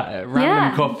be that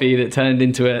random coffee that turned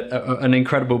into an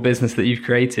incredible business that you've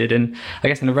created. And I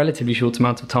guess in a relatively short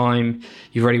amount of time,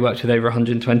 you've already worked with over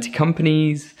 120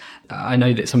 companies. I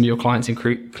know that some of your clients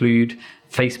include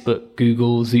Facebook,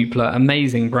 Google, Zoopla,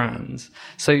 amazing brands.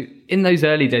 So in those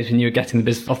early days when you were getting the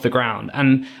business off the ground,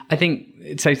 and I think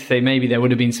it's safe to say maybe there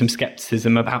would have been some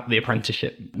skepticism about the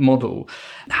apprenticeship model.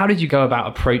 How did you go about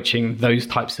approaching those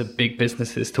types of big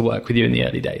businesses to work with you in the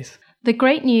early days? The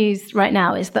great news right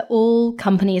now is that all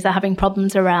companies are having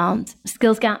problems around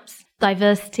skills gaps,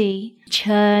 diversity,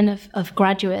 churn of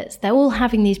graduates. They're all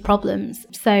having these problems.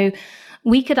 So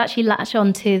we could actually latch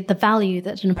on to the value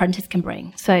that an apprentice can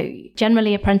bring. So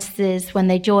generally apprentices, when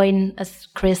they join as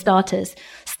career starters,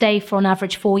 stay for on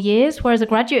average 4 years, whereas a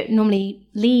graduate normally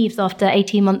leaves after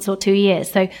 18 months or 2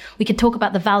 years. So we could talk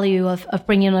about the value of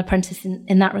bringing an apprentice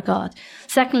in that regard.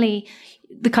 Secondly,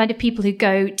 the kind of people who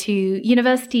go to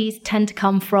universities tend to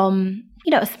come from,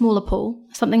 a smaller pool.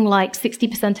 Something like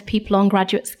 60% of people on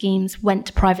graduate schemes went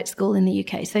to private school in the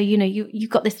UK. So, you've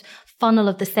got this funnel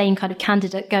of the same kind of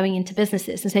candidate going into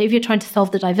businesses. And so if you're trying to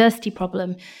solve the diversity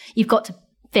problem, you've got to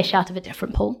fish out of a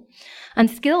different pool. And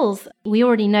skills, we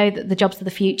already know that the jobs of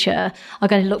the future are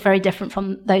going to look very different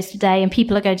from those today. And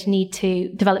people are going to need to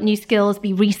develop new skills,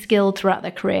 be reskilled throughout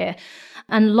their career.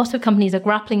 And a lot of companies are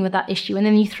grappling with that issue. And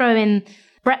then you throw in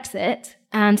Brexit,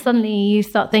 and suddenly you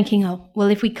start thinking, oh, well,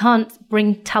 if we can't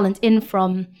bring talent in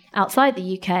from outside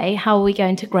the UK, how are we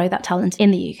going to grow that talent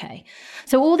in the UK?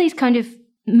 So all these kind of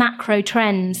macro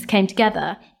trends came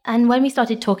together. And when we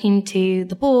started talking to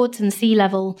the boards and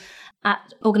C-level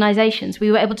at organisations,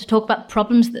 we were able to talk about the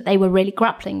problems that they were really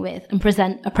grappling with and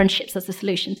present apprenticeships as a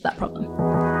solution to that problem.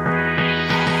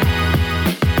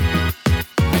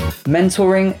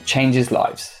 Mentoring changes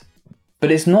lives,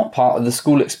 but it's not part of the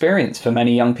school experience for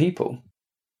many young people.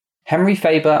 Henry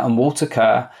Faber and Walter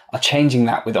Kerr are changing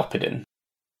that with Opidin.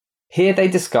 Here they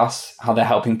discuss how they're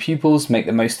helping pupils make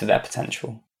the most of their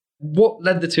potential. What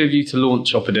led the two of you to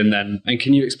launch Opidin then? And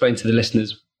can you explain to the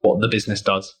listeners what the business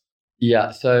does?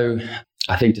 Yeah, so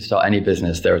I think to start any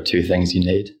business, there are two things you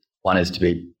need. One is to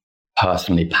be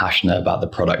personally passionate about the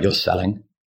product you're selling.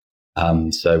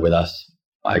 So with us,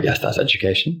 I guess that's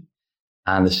education.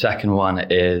 And the second one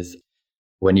is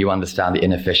when you understand the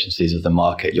inefficiencies of the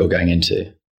market you're going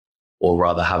into, or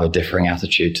rather have a differing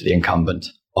attitude to the incumbent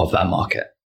of that market.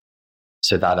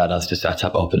 So that led us to set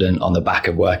up Opidin on the back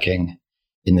of working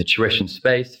in the tuition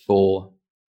space for,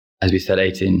 as we said,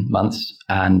 18 months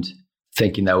and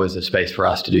thinking there was a space for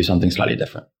us to do something slightly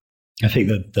different. I think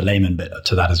that the layman bit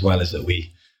to that as well is that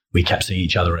we kept seeing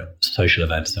each other at social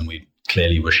events, and we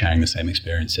clearly were sharing the same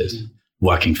experiences,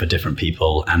 working for different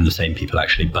people and the same people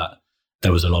actually, but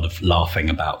there was a lot of laughing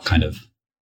about kind of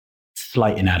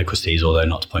slight inadequacies, although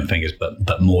not to point fingers,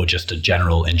 but more just a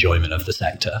general enjoyment of the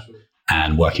sector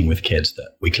and working with kids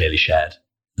that we clearly shared.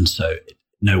 And so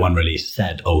no one really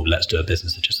said, oh, let's do a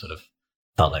business. It just sort of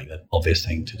felt like the obvious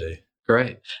thing to do.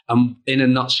 Great. In a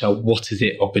nutshell, what is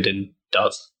it Opidin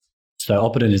does? So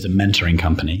Opidin is a mentoring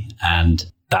company, and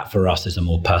that for us is a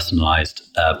more personalized,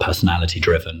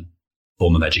 personality-driven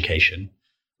form of education,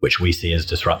 which we see as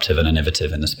disruptive and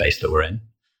innovative in the space that we're in.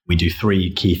 We do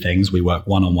three key things. We work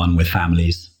one-on-one with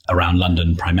families around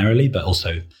London primarily, but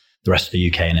also the rest of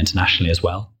the UK and internationally as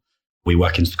well. We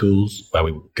work in schools where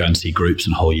we go and see groups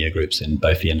and whole year groups in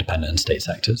both the independent and state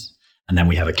sectors. And then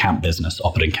we have a camp business,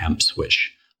 Opidin Camps,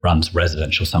 which runs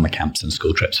residential summer camps and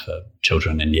school trips for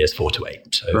children in years 4 to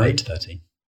 8, so Right. 8 to 13.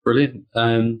 Brilliant.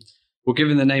 Well,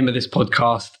 given the name of this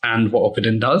podcast and what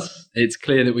Oppidan does, it's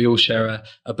clear that we all share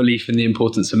a belief in the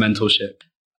importance of mentorship.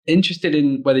 Interested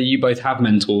in whether you both have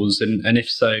mentors, and if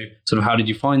so, sort of how did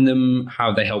you find them? How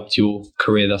have they helped your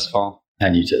career thus far?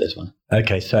 And you took this one.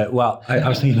 Okay, so, well, I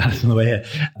was thinking about this on the way here.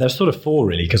 There's sort of 4,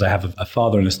 really, because I have a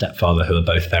father and a stepfather who are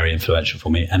both very influential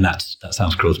for me, and that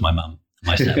sounds cruel to my mum,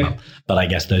 my stepmom. But I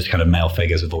guess those kind of male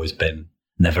figures have always been,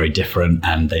 and they're very different,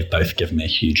 and they've both given me a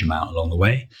huge amount along the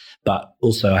way. But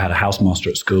also I had a housemaster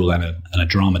at school and a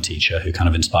drama teacher who kind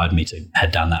of inspired me to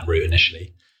head down that route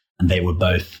initially. And they were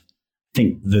both, I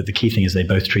think the key thing is they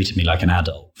both treated me like an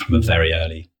adult from a very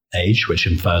early age, which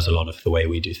infers a lot of the way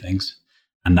we do things.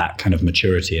 And that kind of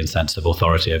maturity and sense of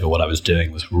authority over what I was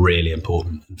doing was really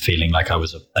important. And feeling like I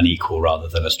was an equal rather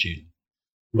than a student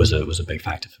was a big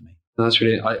factor for me. That's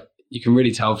really, you can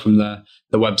really tell from the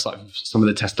website, some of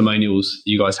the testimonials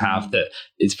you guys have, that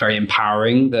it's very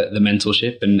empowering, the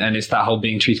mentorship, and it's that whole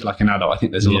being treated like an adult. I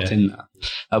think there's a lot in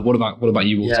there. What about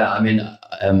you, Walter? Yeah, I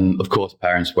mean, of course,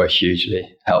 parents were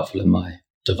hugely helpful in my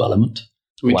development.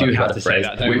 We do have to say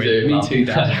that, don't we? do. Me too,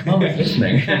 Dad. Mum is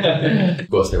listening. Of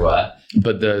course they were.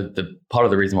 But the part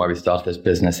of the reason why we started this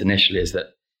business initially is that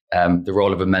the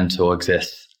role of a mentor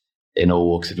exists in all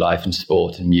walks of life, in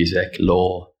sport and music,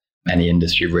 law, any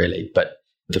industry really. But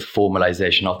the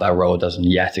formalization of that role doesn't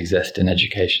yet exist in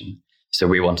education. So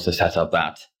we wanted to set up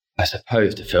that, I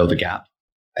suppose, to fill the gap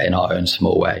in our own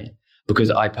small way.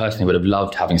 Because I personally would have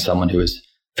loved having someone who was,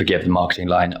 forgive the marketing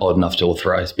line, old enough to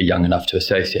authorize, but young enough to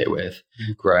associate with,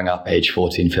 growing up age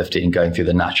 14, 15, going through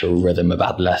the natural rhythm of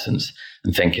adolescence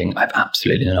and thinking, I've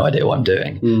absolutely no idea what I'm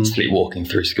doing, sleepwalking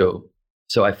through school.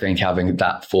 So I think having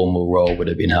that formal role would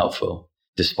have been helpful,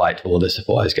 despite all the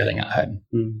support I was getting at home.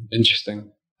 Interesting.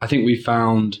 I think we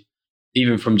found,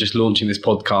 even from just launching this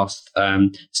podcast,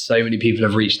 so many people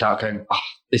have reached out going,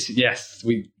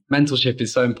 mentorship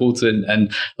is so important.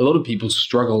 And a lot of people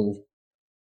struggle,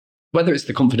 whether it's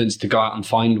the confidence to go out and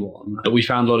find one. But we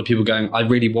found a lot of people going, I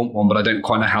really want one, but I don't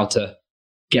quite know how to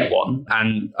get one.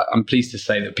 And I'm pleased to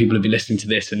say that people have been listening to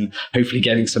this and hopefully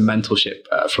getting some mentorship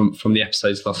from the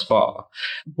episodes thus far.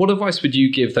 What advice would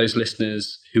you give those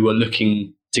listeners who are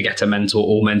looking to get a mentor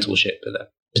or mentorship? Are there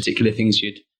particular things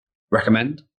you'd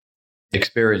recommend?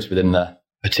 Experience within the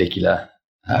particular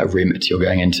remit you're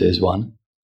going into is one.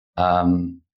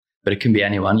 But it can be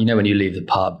anyone. You know, when you leave the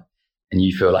pub and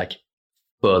you feel like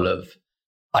full of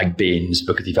like beans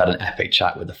because you've had an epic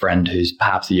chat with a friend who's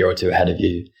perhaps a year or two ahead of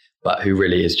you, but who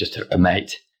really is just a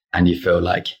mate, and you feel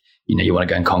like, you know, you want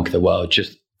to go and conquer the world.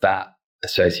 Just that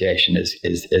association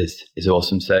is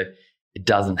awesome. So it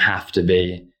doesn't have to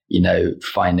be, you know,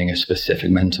 finding a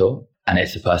specific mentor, and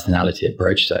it's a personality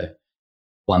approach. So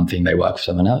one thing may work for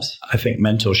someone else. I think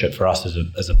mentorship for us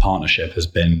as a partnership has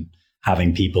been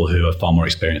having people who are far more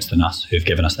experienced than us, who've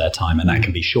given us their time, and that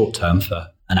can be short term for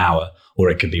an hour, or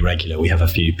it could be regular. We have a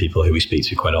few people who we speak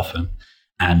to quite often,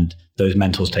 and those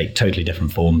mentors take totally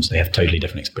different forms. They have totally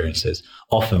different experiences.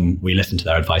 Often we listen to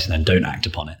their advice and then don't act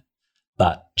upon it.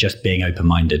 But just being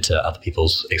open-minded to other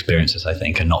people's experiences, I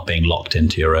think, and not being locked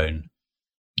into your own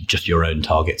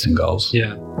targets and goals.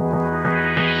 Yeah.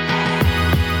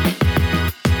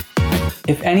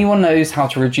 If anyone knows how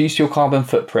to reduce your carbon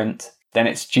footprint, then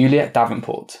it's Juliet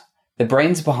Davenport, the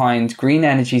brains behind green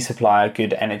energy supplier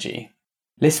Good Energy.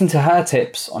 Listen to her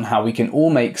tips on how we can all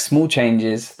make small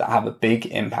changes that have a big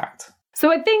impact.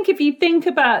 So I think if you think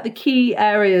about the key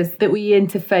areas that we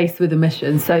interface with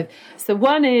emissions, so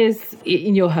one is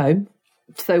in your home.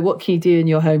 So what can you do in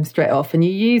your home straight off? And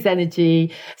you use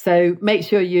energy. So make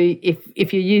sure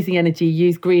if you're using energy,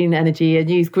 use green energy, and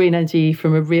use green energy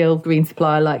from a real green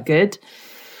supplier like Good.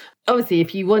 Obviously,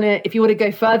 if you want to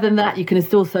go further than that, you can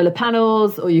install solar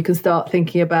panels, or you can start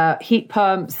thinking about heat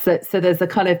pumps. So there's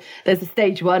a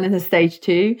stage 1 and a stage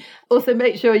 2. Also,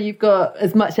 make sure you've got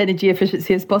as much energy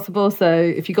efficiency as possible. So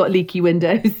if you've got leaky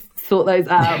windows, sort those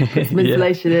out, put some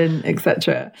insulation in,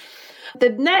 etc. The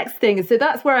next thing, so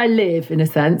that's where I live in a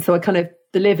sense. So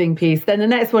the living piece. Then the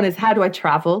next one is, how do I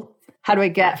travel? How do I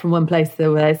get from one place to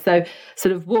the other? So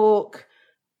sort of walk,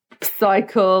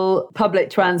 cycle,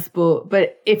 public transport.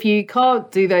 But if you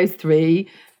can't do those 3,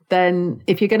 then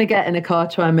if you're going to get in a car,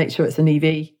 try and make sure it's an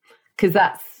EV, because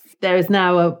there is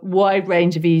now a wide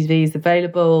range of EVs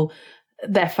available.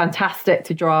 They're fantastic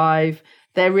to drive.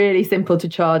 They're really simple to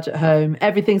charge at home.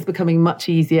 Everything's becoming much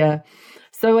easier.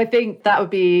 So I think that would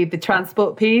be the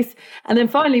transport piece. And then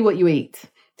finally, what you eat.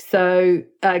 So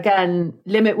again,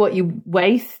 limit what you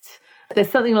waste. There's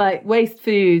something like waste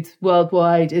food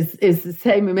worldwide is the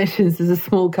same emissions as a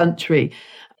small country.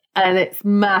 and it's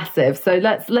massive. So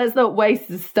let's not waste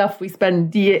the stuff we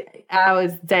spend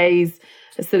hours, days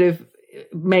sort of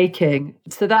making.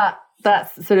 So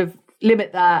that's sort of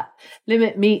limit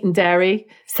meat and dairy.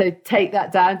 So take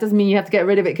that down. Doesn't mean you have to get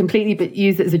rid of it completely, but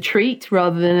use it as a treat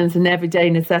rather than as an everyday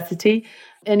necessity,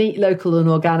 and eat local and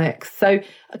organic. So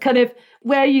kind of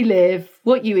where you live,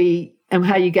 what you eat, and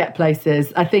how you get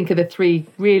places, I think are the three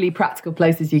really practical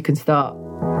places you can start.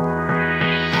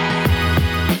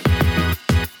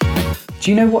 Do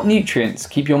you know what nutrients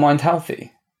keep your mind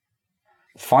healthy?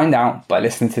 Find out by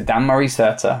listening to Dan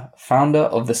Murray-Serter, founder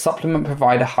of the supplement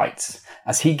provider Heights,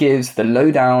 as he gives the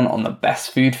lowdown on the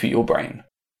best food for your brain.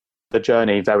 The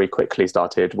journey very quickly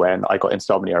started when I got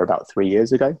insomnia about 3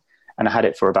 years ago, and I had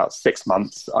it for about 6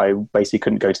 months. I basically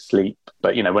couldn't go to sleep,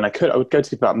 but when I could, I would go to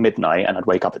sleep about midnight, and I'd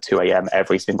wake up at 2 a.m.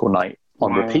 every single night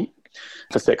on repeat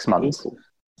for 6 months.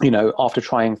 After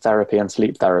trying therapy and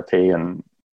sleep therapy and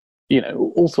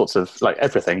all sorts of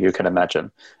everything you can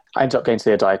imagine, I ended up going to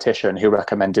see a dietitian who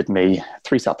recommended me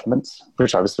 3 supplements,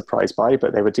 which I was surprised by,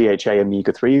 but they were DHA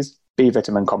omega-3s, B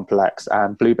vitamin complex,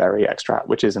 and blueberry extract,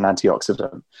 which is an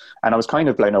antioxidant. And I was kind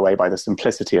of blown away by the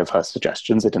simplicity of her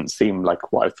suggestions. It didn't seem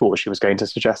like what I thought she was going to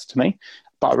suggest to me.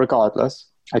 But regardless,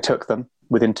 I took them.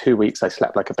 Within 2 weeks, I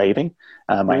slept like a baby.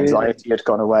 My anxiety had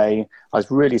gone away. I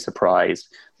was really surprised.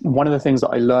 One of the things that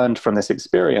I learned from this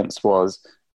experience was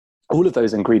all of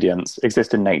those ingredients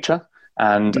exist in nature,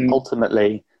 and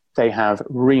ultimately they have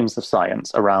reams of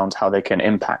science around how they can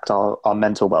impact our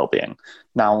mental well-being.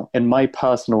 Now, in my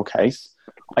personal case,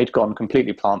 I'd gone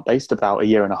completely plant-based about 1.5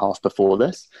 years before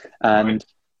this. And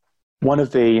one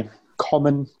of the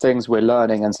common things we're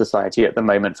learning in society at the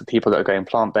moment for people that are going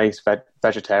plant-based,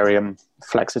 vegetarian,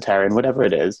 flexitarian, whatever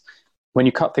it is, when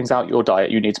you cut things out your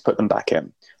diet, you need to put them back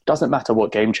in. Doesn't matter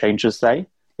what game changers say.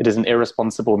 It is an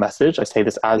irresponsible message. I say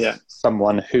this as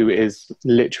someone who is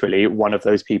literally one of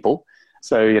those people.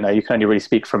 So, you can only really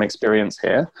speak from experience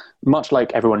here. Much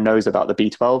like everyone knows about the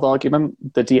B12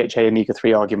 argument, the DHA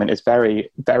omega-3 argument is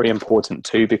very, very important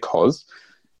too, because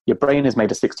your brain is made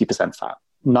of 60% fat.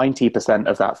 90%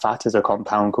 of that fat is a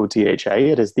compound called DHA.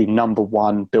 It is the number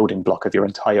one building block of your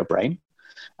entire brain.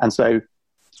 And so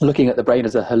looking at the brain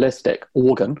as a holistic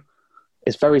organ,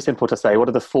 it's very simple to say, what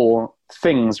are the 4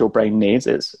 things your brain needs?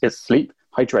 It's sleep,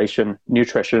 hydration,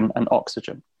 nutrition, and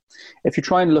oxygen. If you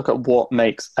try and look at what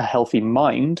makes a healthy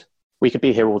mind, we could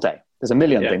be here all day. There's a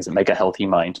million things that make a healthy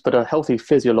mind, but a healthy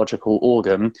physiological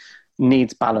organ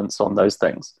needs balance on those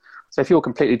things. So if you're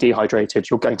completely dehydrated,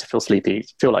 you're going to feel sleepy,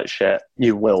 feel like shit.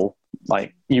 You will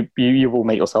you will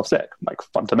make yourself sick,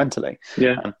 fundamentally.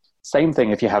 Same thing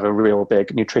if you have a real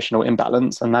big nutritional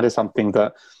imbalance. And that is something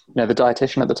that, the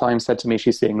dietitian at the time said to me,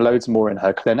 she's seeing loads more in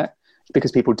her clinic,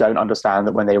 because people don't understand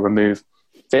that when they remove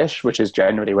fish, which is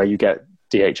generally where you get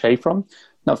DHA from.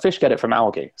 Now, fish get it from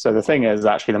algae. So the thing is,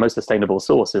 actually, the most sustainable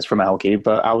source is from algae,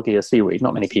 but algae is seaweed.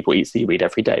 Not many people eat seaweed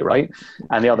every day, right?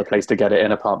 And the other place to get it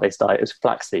in a plant-based diet is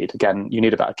flaxseed. Again, you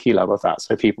need about 1 kilo of that,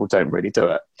 so people don't really do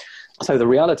it. So the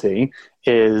reality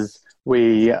is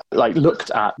we looked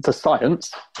at the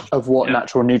science of what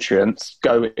natural nutrients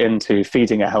go into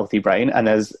feeding a healthy brain, and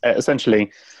there's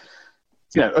essentially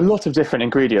a lot of different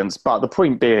ingredients, but the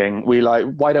point being,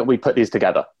 why don't we put these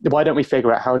together? Why don't we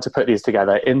figure out how to put these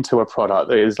together into a product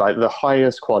that is the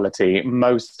highest quality,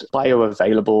 most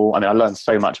bioavailable? I mean, I learned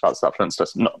so much about supplements,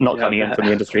 just not coming in from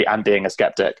the industry and being a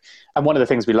skeptic. And one of the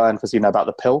things we learned was, about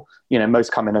the pill.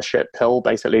 Most come in a shit pill,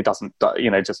 basically doesn't,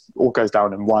 just all goes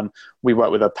down in one. We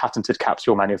work with a patented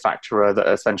capsule manufacturer that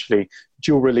essentially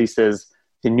dual releases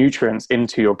the nutrients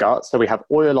into your gut. So we have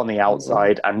oil on the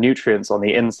outside and nutrients on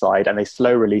the inside, and they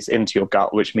slow release into your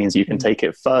gut, which means you can take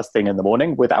it first thing in the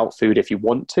morning without food if you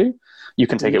want to. You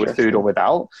can take it with food or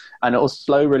without, and it will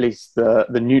slow release the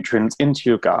nutrients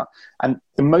into your gut. And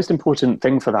the most important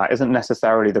thing for that isn't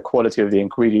necessarily the quality of the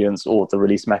ingredients or the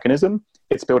release mechanism.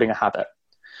 It's building a habit.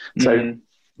 So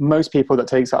most people that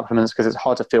take supplements, because it's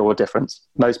hard to feel a difference,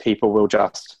 most people will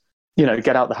just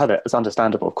get out the habit. It's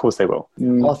understandable. Of course they will.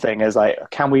 Our thing is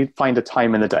can we find a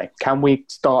time in the day? Can we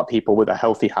start people with a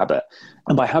healthy habit?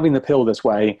 And by having the pill this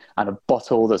way and a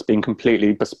bottle that's been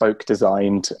completely bespoke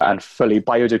designed and fully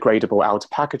biodegradable outer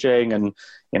packaging, and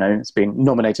it's been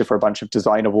nominated for a bunch of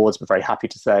design awards, we're very happy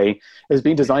to say, it's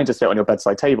been designed to sit on your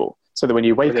bedside table. So that when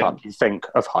you wake up, you think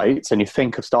of Heights and you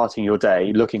think of starting your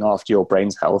day looking after your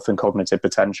brain's health and cognitive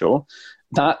potential.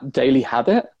 That daily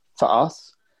habit for us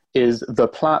is the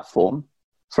platform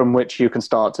from which you can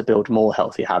start to build more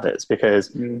healthy habits, because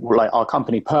our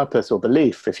company purpose or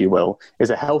belief, if you will, is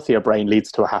a healthier brain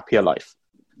leads to a happier life.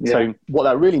 So what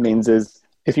that really means is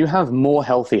if you have more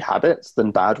healthy habits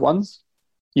than bad ones,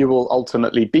 you will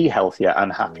ultimately be healthier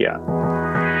and happier.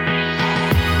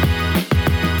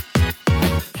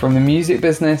 From the music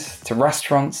business to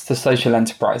restaurants to social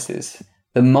enterprises,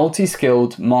 the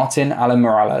multi-skilled Martin Allen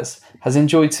Morales has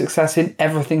enjoyed success in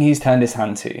everything he's turned his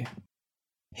hand to.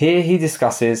 Here he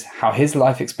discusses how his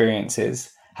life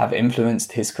experiences have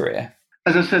influenced his career.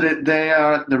 As I said, they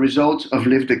are the result of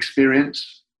lived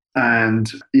experience. And,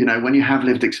 you know, when you have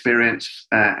lived experience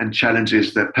and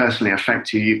challenges that personally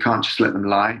affect you, you can't just let them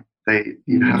lie.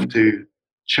 You have to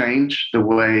change the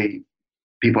way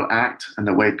people act and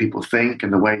the way people think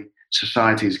and the way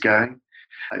society is going.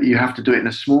 You have to do it in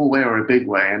a small way or a big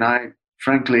way. And I,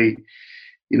 frankly,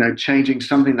 you know, changing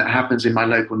something that happens in my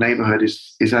local neighborhood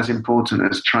is as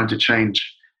important as trying to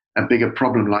change a bigger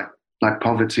problem like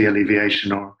poverty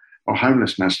alleviation or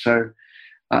homelessness. So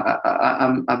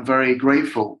I'm very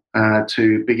grateful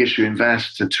to Big Issue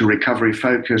Invest, to Recovery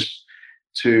Focus,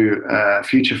 to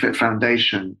Future Fit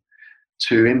Foundation,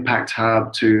 to Impact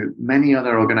Hub, to many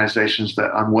other organizations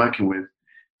that I'm working with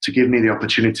to give me the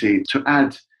opportunity to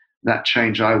add that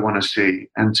change I want to see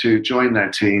and to join their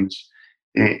teams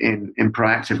in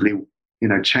proactively, you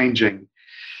know, changing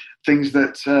things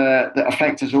that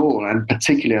affect us all and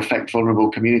particularly affect vulnerable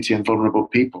community and vulnerable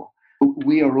people.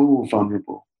 We are all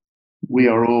vulnerable. We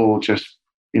are all just,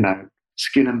 you know,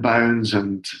 skin and bones,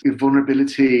 and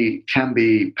vulnerability can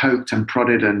be poked and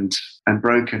prodded and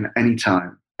broken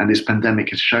anytime. And this pandemic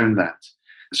has shown that.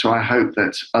 So I hope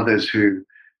that others who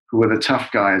are the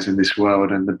tough guys in this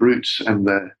world and the brutes and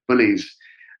the bullies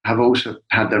have also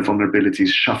had their vulnerabilities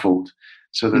shuffled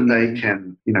so that they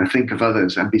can, you know, think of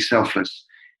others and be selfless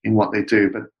in what they do.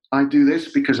 But I do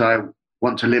this because I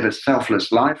want to live a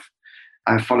selfless life.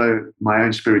 I follow my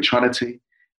own spirituality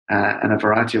and a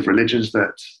variety of religions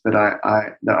that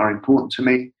are important to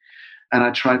me, and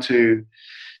I try to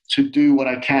do what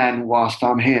I can whilst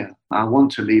I'm here. I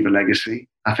want to leave a legacy.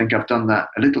 I think I've done that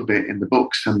a little bit in the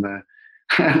books and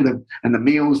the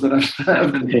meals that I've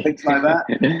served and things like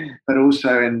that, but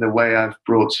also in the way I've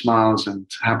brought smiles and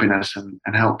happiness and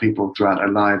helped people throughout their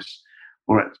lives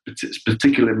or at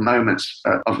particular moments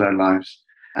of their lives.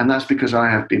 And that's because I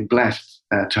have been blessed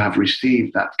to have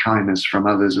received that kindness from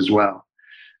others as well.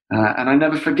 And I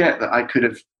never forget that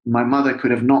my mother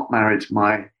could have not married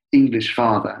my English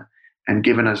father and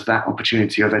given us that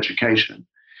opportunity of education,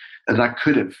 that I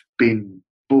could have been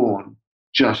born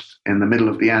just in the middle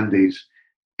of the Andes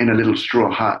in a little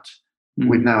straw hut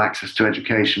with no access to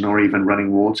education or even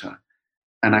running water.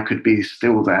 And I could be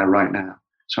still there right now.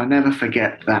 So I never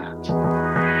forget that.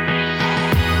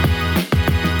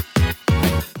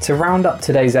 To round up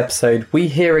today's episode, we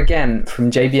hear again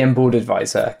from JBM board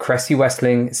advisor Cressy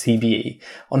Westling, CBE,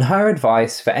 on her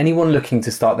advice for anyone looking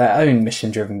to start their own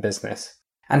mission-driven business,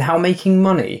 and how making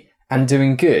money and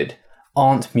doing good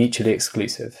aren't mutually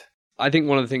exclusive. I think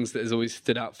one of the things that has always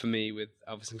stood out for me with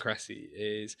Elvis and Cressy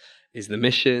is the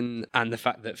mission and the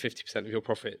fact that 50% of your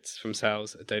profits from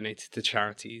sales are donated to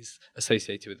charities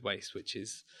associated with waste, which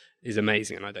is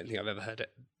amazing. And I don't think I've ever heard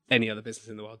any other business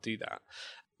in the world do that.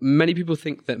 Many people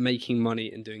think that making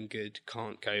money and doing good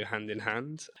can't go hand in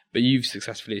hand, but you've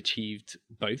successfully achieved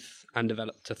both and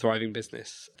developed a thriving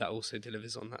business that also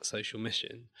delivers on that social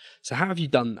mission. So how have you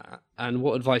done that? And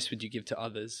what advice would you give to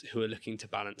others who are looking to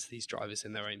balance these drivers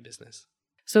in their own business?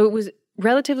 So it was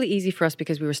relatively easy for us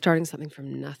because we were starting something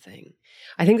from nothing.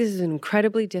 I think this is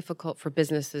incredibly difficult for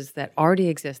businesses that already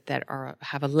exist, that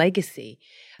have a legacy,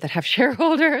 that have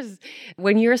shareholders.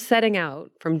 When you're setting out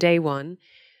from day one,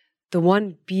 the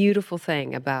one beautiful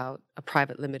thing about a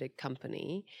private limited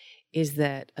company is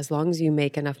that as long as you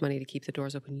make enough money to keep the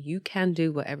doors open, you can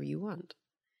do whatever you want,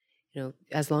 you know,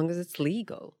 as long as it's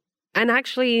legal. And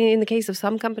actually, in the case of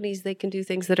some companies, they can do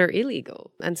things that are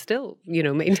illegal and still, you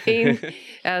know, maintain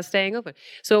staying open.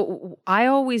 So I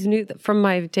always knew that from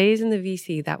my days in the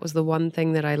VC, that was the one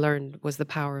thing that I learned was the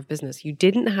power of business. You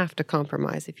didn't have to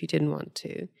compromise if you didn't want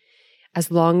to,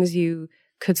 as long as you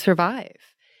could survive.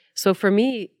 So for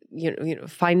me, you know,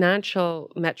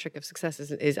 financial metric of success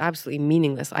is absolutely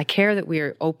meaningless. I care that we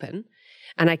are open,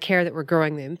 and I care that we're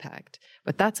growing the impact,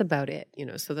 but that's about it. You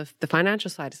know, so the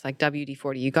financial side is like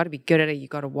WD-40. You got to be good at it. You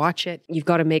got to watch it. You've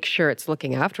got to make sure it's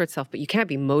looking after itself, but you can't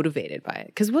be motivated by it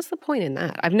because what's the point in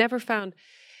that? I've never found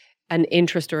an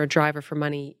interest or a driver for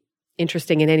money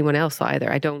interesting in anyone else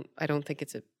either. I don't think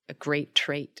it's a great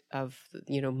trait of,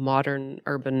 you know, modern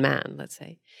urban man, let's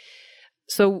say.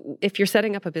 So if you're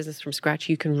setting up a business from scratch,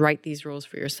 you can write these rules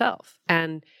for yourself.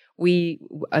 And we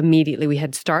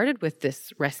had started with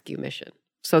this rescue mission.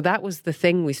 So that was the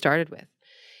thing we started with.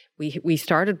 We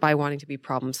started by wanting to be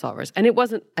problem solvers. And it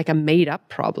wasn't like a made up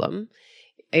problem.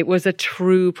 It was a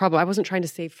true problem. I wasn't trying to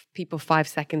save people 5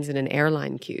 seconds in an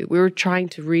airline queue. We were trying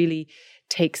to really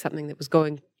take something that was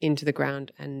going into the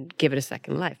ground and give it a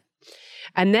second life.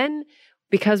 And then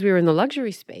because we were in the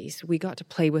luxury space, we got to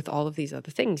play with all of these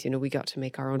other things. We got to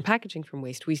make our own packaging from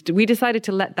waste. We decided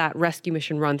to let that rescue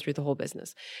mission run through the whole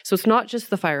business. So it's not just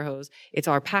the fire hose, it's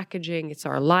our packaging, it's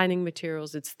our lining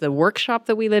materials, it's the workshop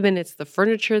that we live in, it's the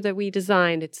furniture that we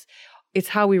designed, it's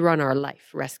how we run our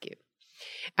life, rescue.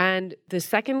 And the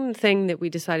second thing that we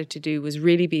decided to do was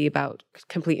really be about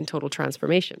complete and total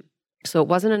transformation. So it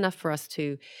wasn't enough for us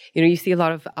to, you see a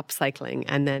lot of upcycling,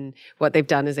 and then what they've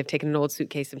done is they've taken an old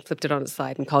suitcase and flipped it on its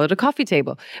side and called it a coffee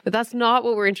table. But that's not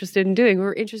what we're interested in doing.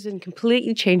 We're interested in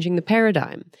completely changing the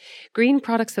paradigm. Green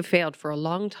products have failed for a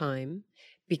long time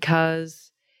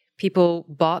because people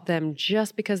bought them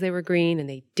just because they were green and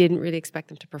they didn't really expect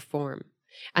them to perform.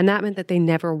 And that meant that they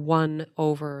never won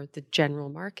over the general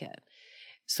market.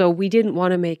 So we didn't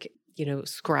want to make,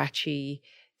 scratchy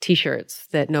T-shirts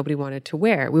that nobody wanted to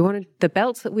wear. We wanted the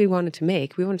belts that we wanted to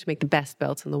make the best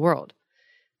belts in the world.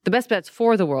 The best belts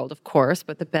for the world, of course,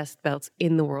 but the best belts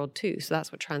in the world too. So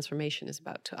that's what transformation is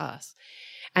about to us.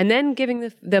 And then giving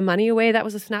the money away, that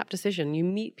was a snap decision. You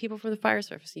meet people from the fire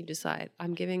service and you decide,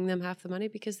 I'm giving them half the money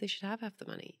because they should have half the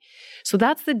money. So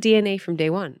that's the DNA from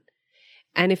day one.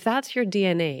 And if that's your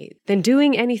DNA, then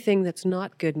doing anything that's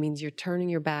not good means you're turning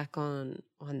your back on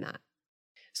that.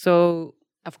 So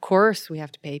of course, we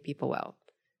have to pay people well,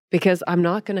 because I'm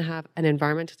not going to have an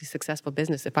environmentally successful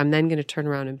business if I'm then going to turn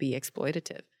around and be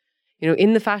exploitative.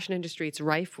 In the fashion industry, it's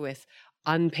rife with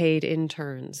unpaid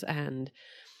interns and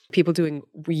people doing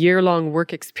year-long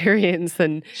work experience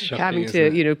and having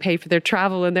to, pay for their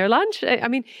travel and their lunch. I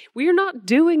mean, we're not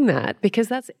doing that because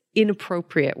that's an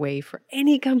inappropriate way for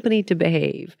any company to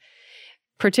behave,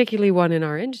 particularly one in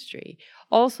our industry.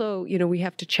 Also, we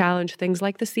have to challenge things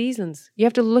like the seasons. You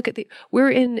have to look at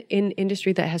we're in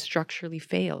industry that has structurally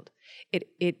failed.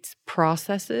 Its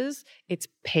processes, its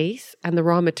pace, and the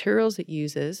raw materials it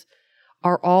uses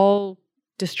are all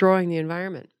destroying the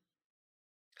environment.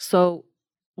 So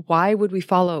why would we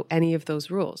follow any of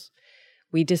those rules?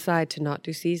 We decide to not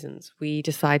do seasons. We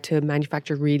decide to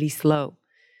manufacture really slow.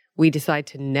 We decide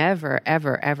to never,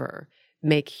 ever, ever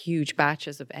make huge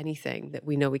batches of anything that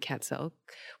we know we can't sell.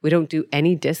 We don't do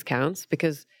any discounts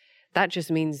because that just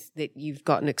means that you've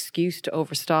got an excuse to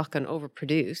overstock and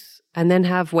overproduce and then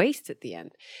have waste at the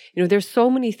end. There's so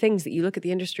many things that you look at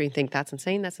the industry and think, that's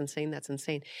insane, that's insane, that's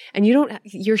insane. And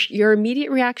your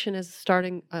immediate reaction as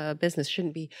starting a business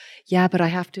shouldn't be, yeah, but I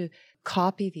have to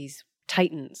copy these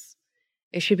titans.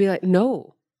 It should be like,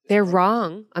 no, they're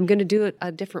wrong. I'm going to do it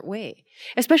a different way.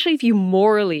 Especially if you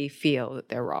morally feel that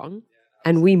they're wrong.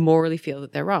 And we morally feel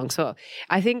that they're wrong. So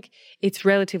I think it's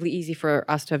relatively easy for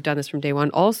us to have done this from day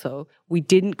one. Also, we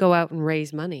didn't go out and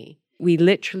raise money. We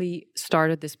literally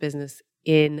started this business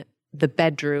in the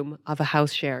bedroom of a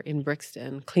house share in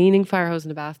Brixton, cleaning fire hose in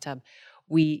a bathtub.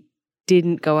 We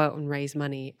didn't go out and raise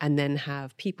money and then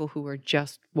have people who were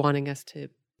just wanting us to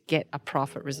get a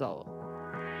profit result.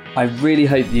 I really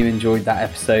hope you enjoyed that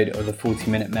episode of the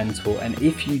 40-Minute Mentor, and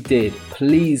if you did,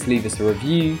 please leave us a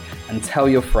review and tell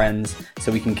your friends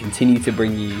so we can continue to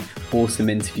bring you awesome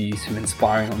interviews from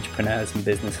inspiring entrepreneurs and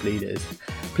business leaders.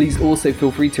 Please also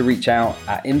feel free to reach out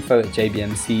at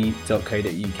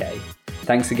info@jbmc.co.uk.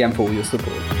 Thanks again for all your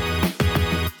support.